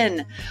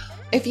LinkedIn.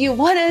 If you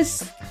want to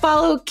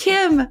follow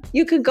Kim,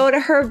 you can go to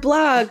her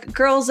blog,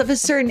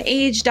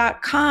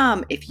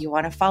 girlsofacertainage.com. If you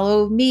want to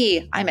follow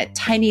me, I'm at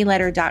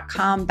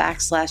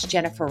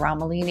tinyletter.com/Jennifer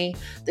Romolini.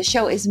 The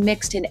show is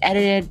mixed and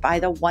edited by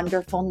the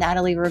wonderful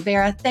Natalie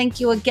Rivera. Thank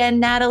you again,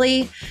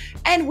 Natalie.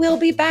 And we'll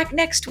be back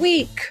next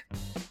week.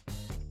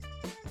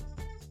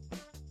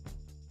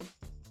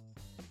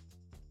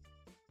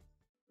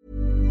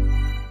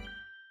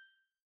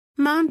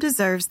 Mom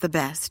deserves the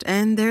best,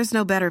 and there's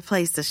no better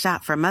place to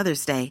shop for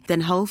Mother's Day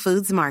than Whole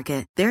Foods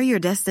Market. They're your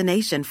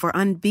destination for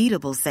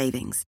unbeatable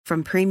savings,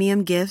 from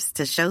premium gifts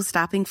to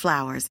show-stopping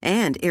flowers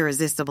and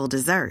irresistible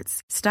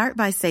desserts. Start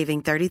by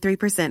saving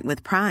 33%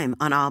 with Prime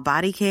on all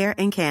body care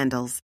and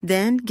candles.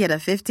 Then get a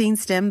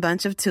 15-stem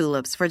bunch of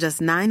tulips for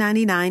just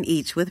 $9.99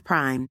 each with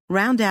Prime.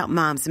 Round out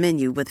Mom's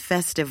menu with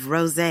festive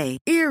rosé,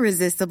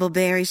 irresistible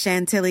berry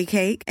chantilly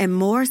cake, and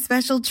more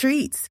special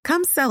treats.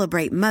 Come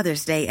celebrate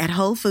Mother's Day at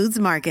Whole Foods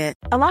Market.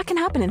 A lot can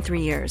happen in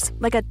 3 years,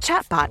 like a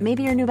chatbot may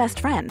be your new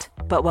best friend.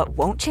 But what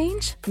won't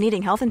change?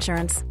 Needing health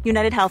insurance.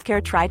 United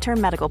Healthcare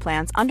Tri-Term Medical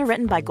Plans,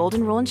 underwritten by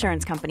Golden Rule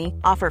Insurance Company,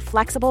 offer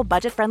flexible,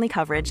 budget-friendly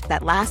coverage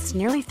that lasts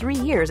nearly 3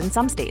 years in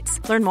some states.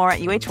 Learn more at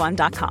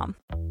uh1.com.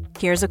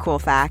 Here's a cool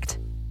fact.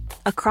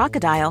 A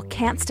crocodile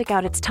can't stick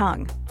out its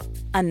tongue.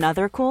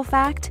 Another cool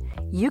fact,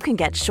 you can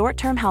get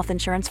short-term health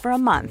insurance for a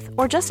month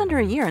or just under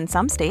a year in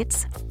some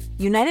states.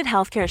 United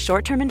Healthcare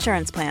short-term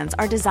insurance plans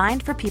are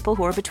designed for people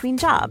who are between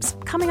jobs,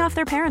 coming off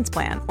their parents'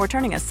 plan, or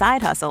turning a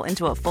side hustle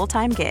into a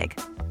full-time gig.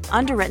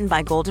 Underwritten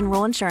by Golden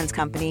Rule Insurance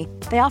Company,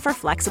 they offer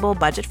flexible,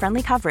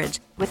 budget-friendly coverage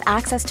with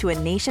access to a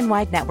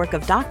nationwide network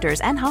of doctors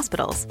and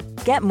hospitals.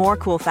 Get more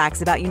cool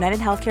facts about United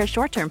Healthcare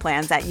short-term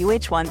plans at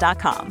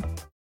uh1.com.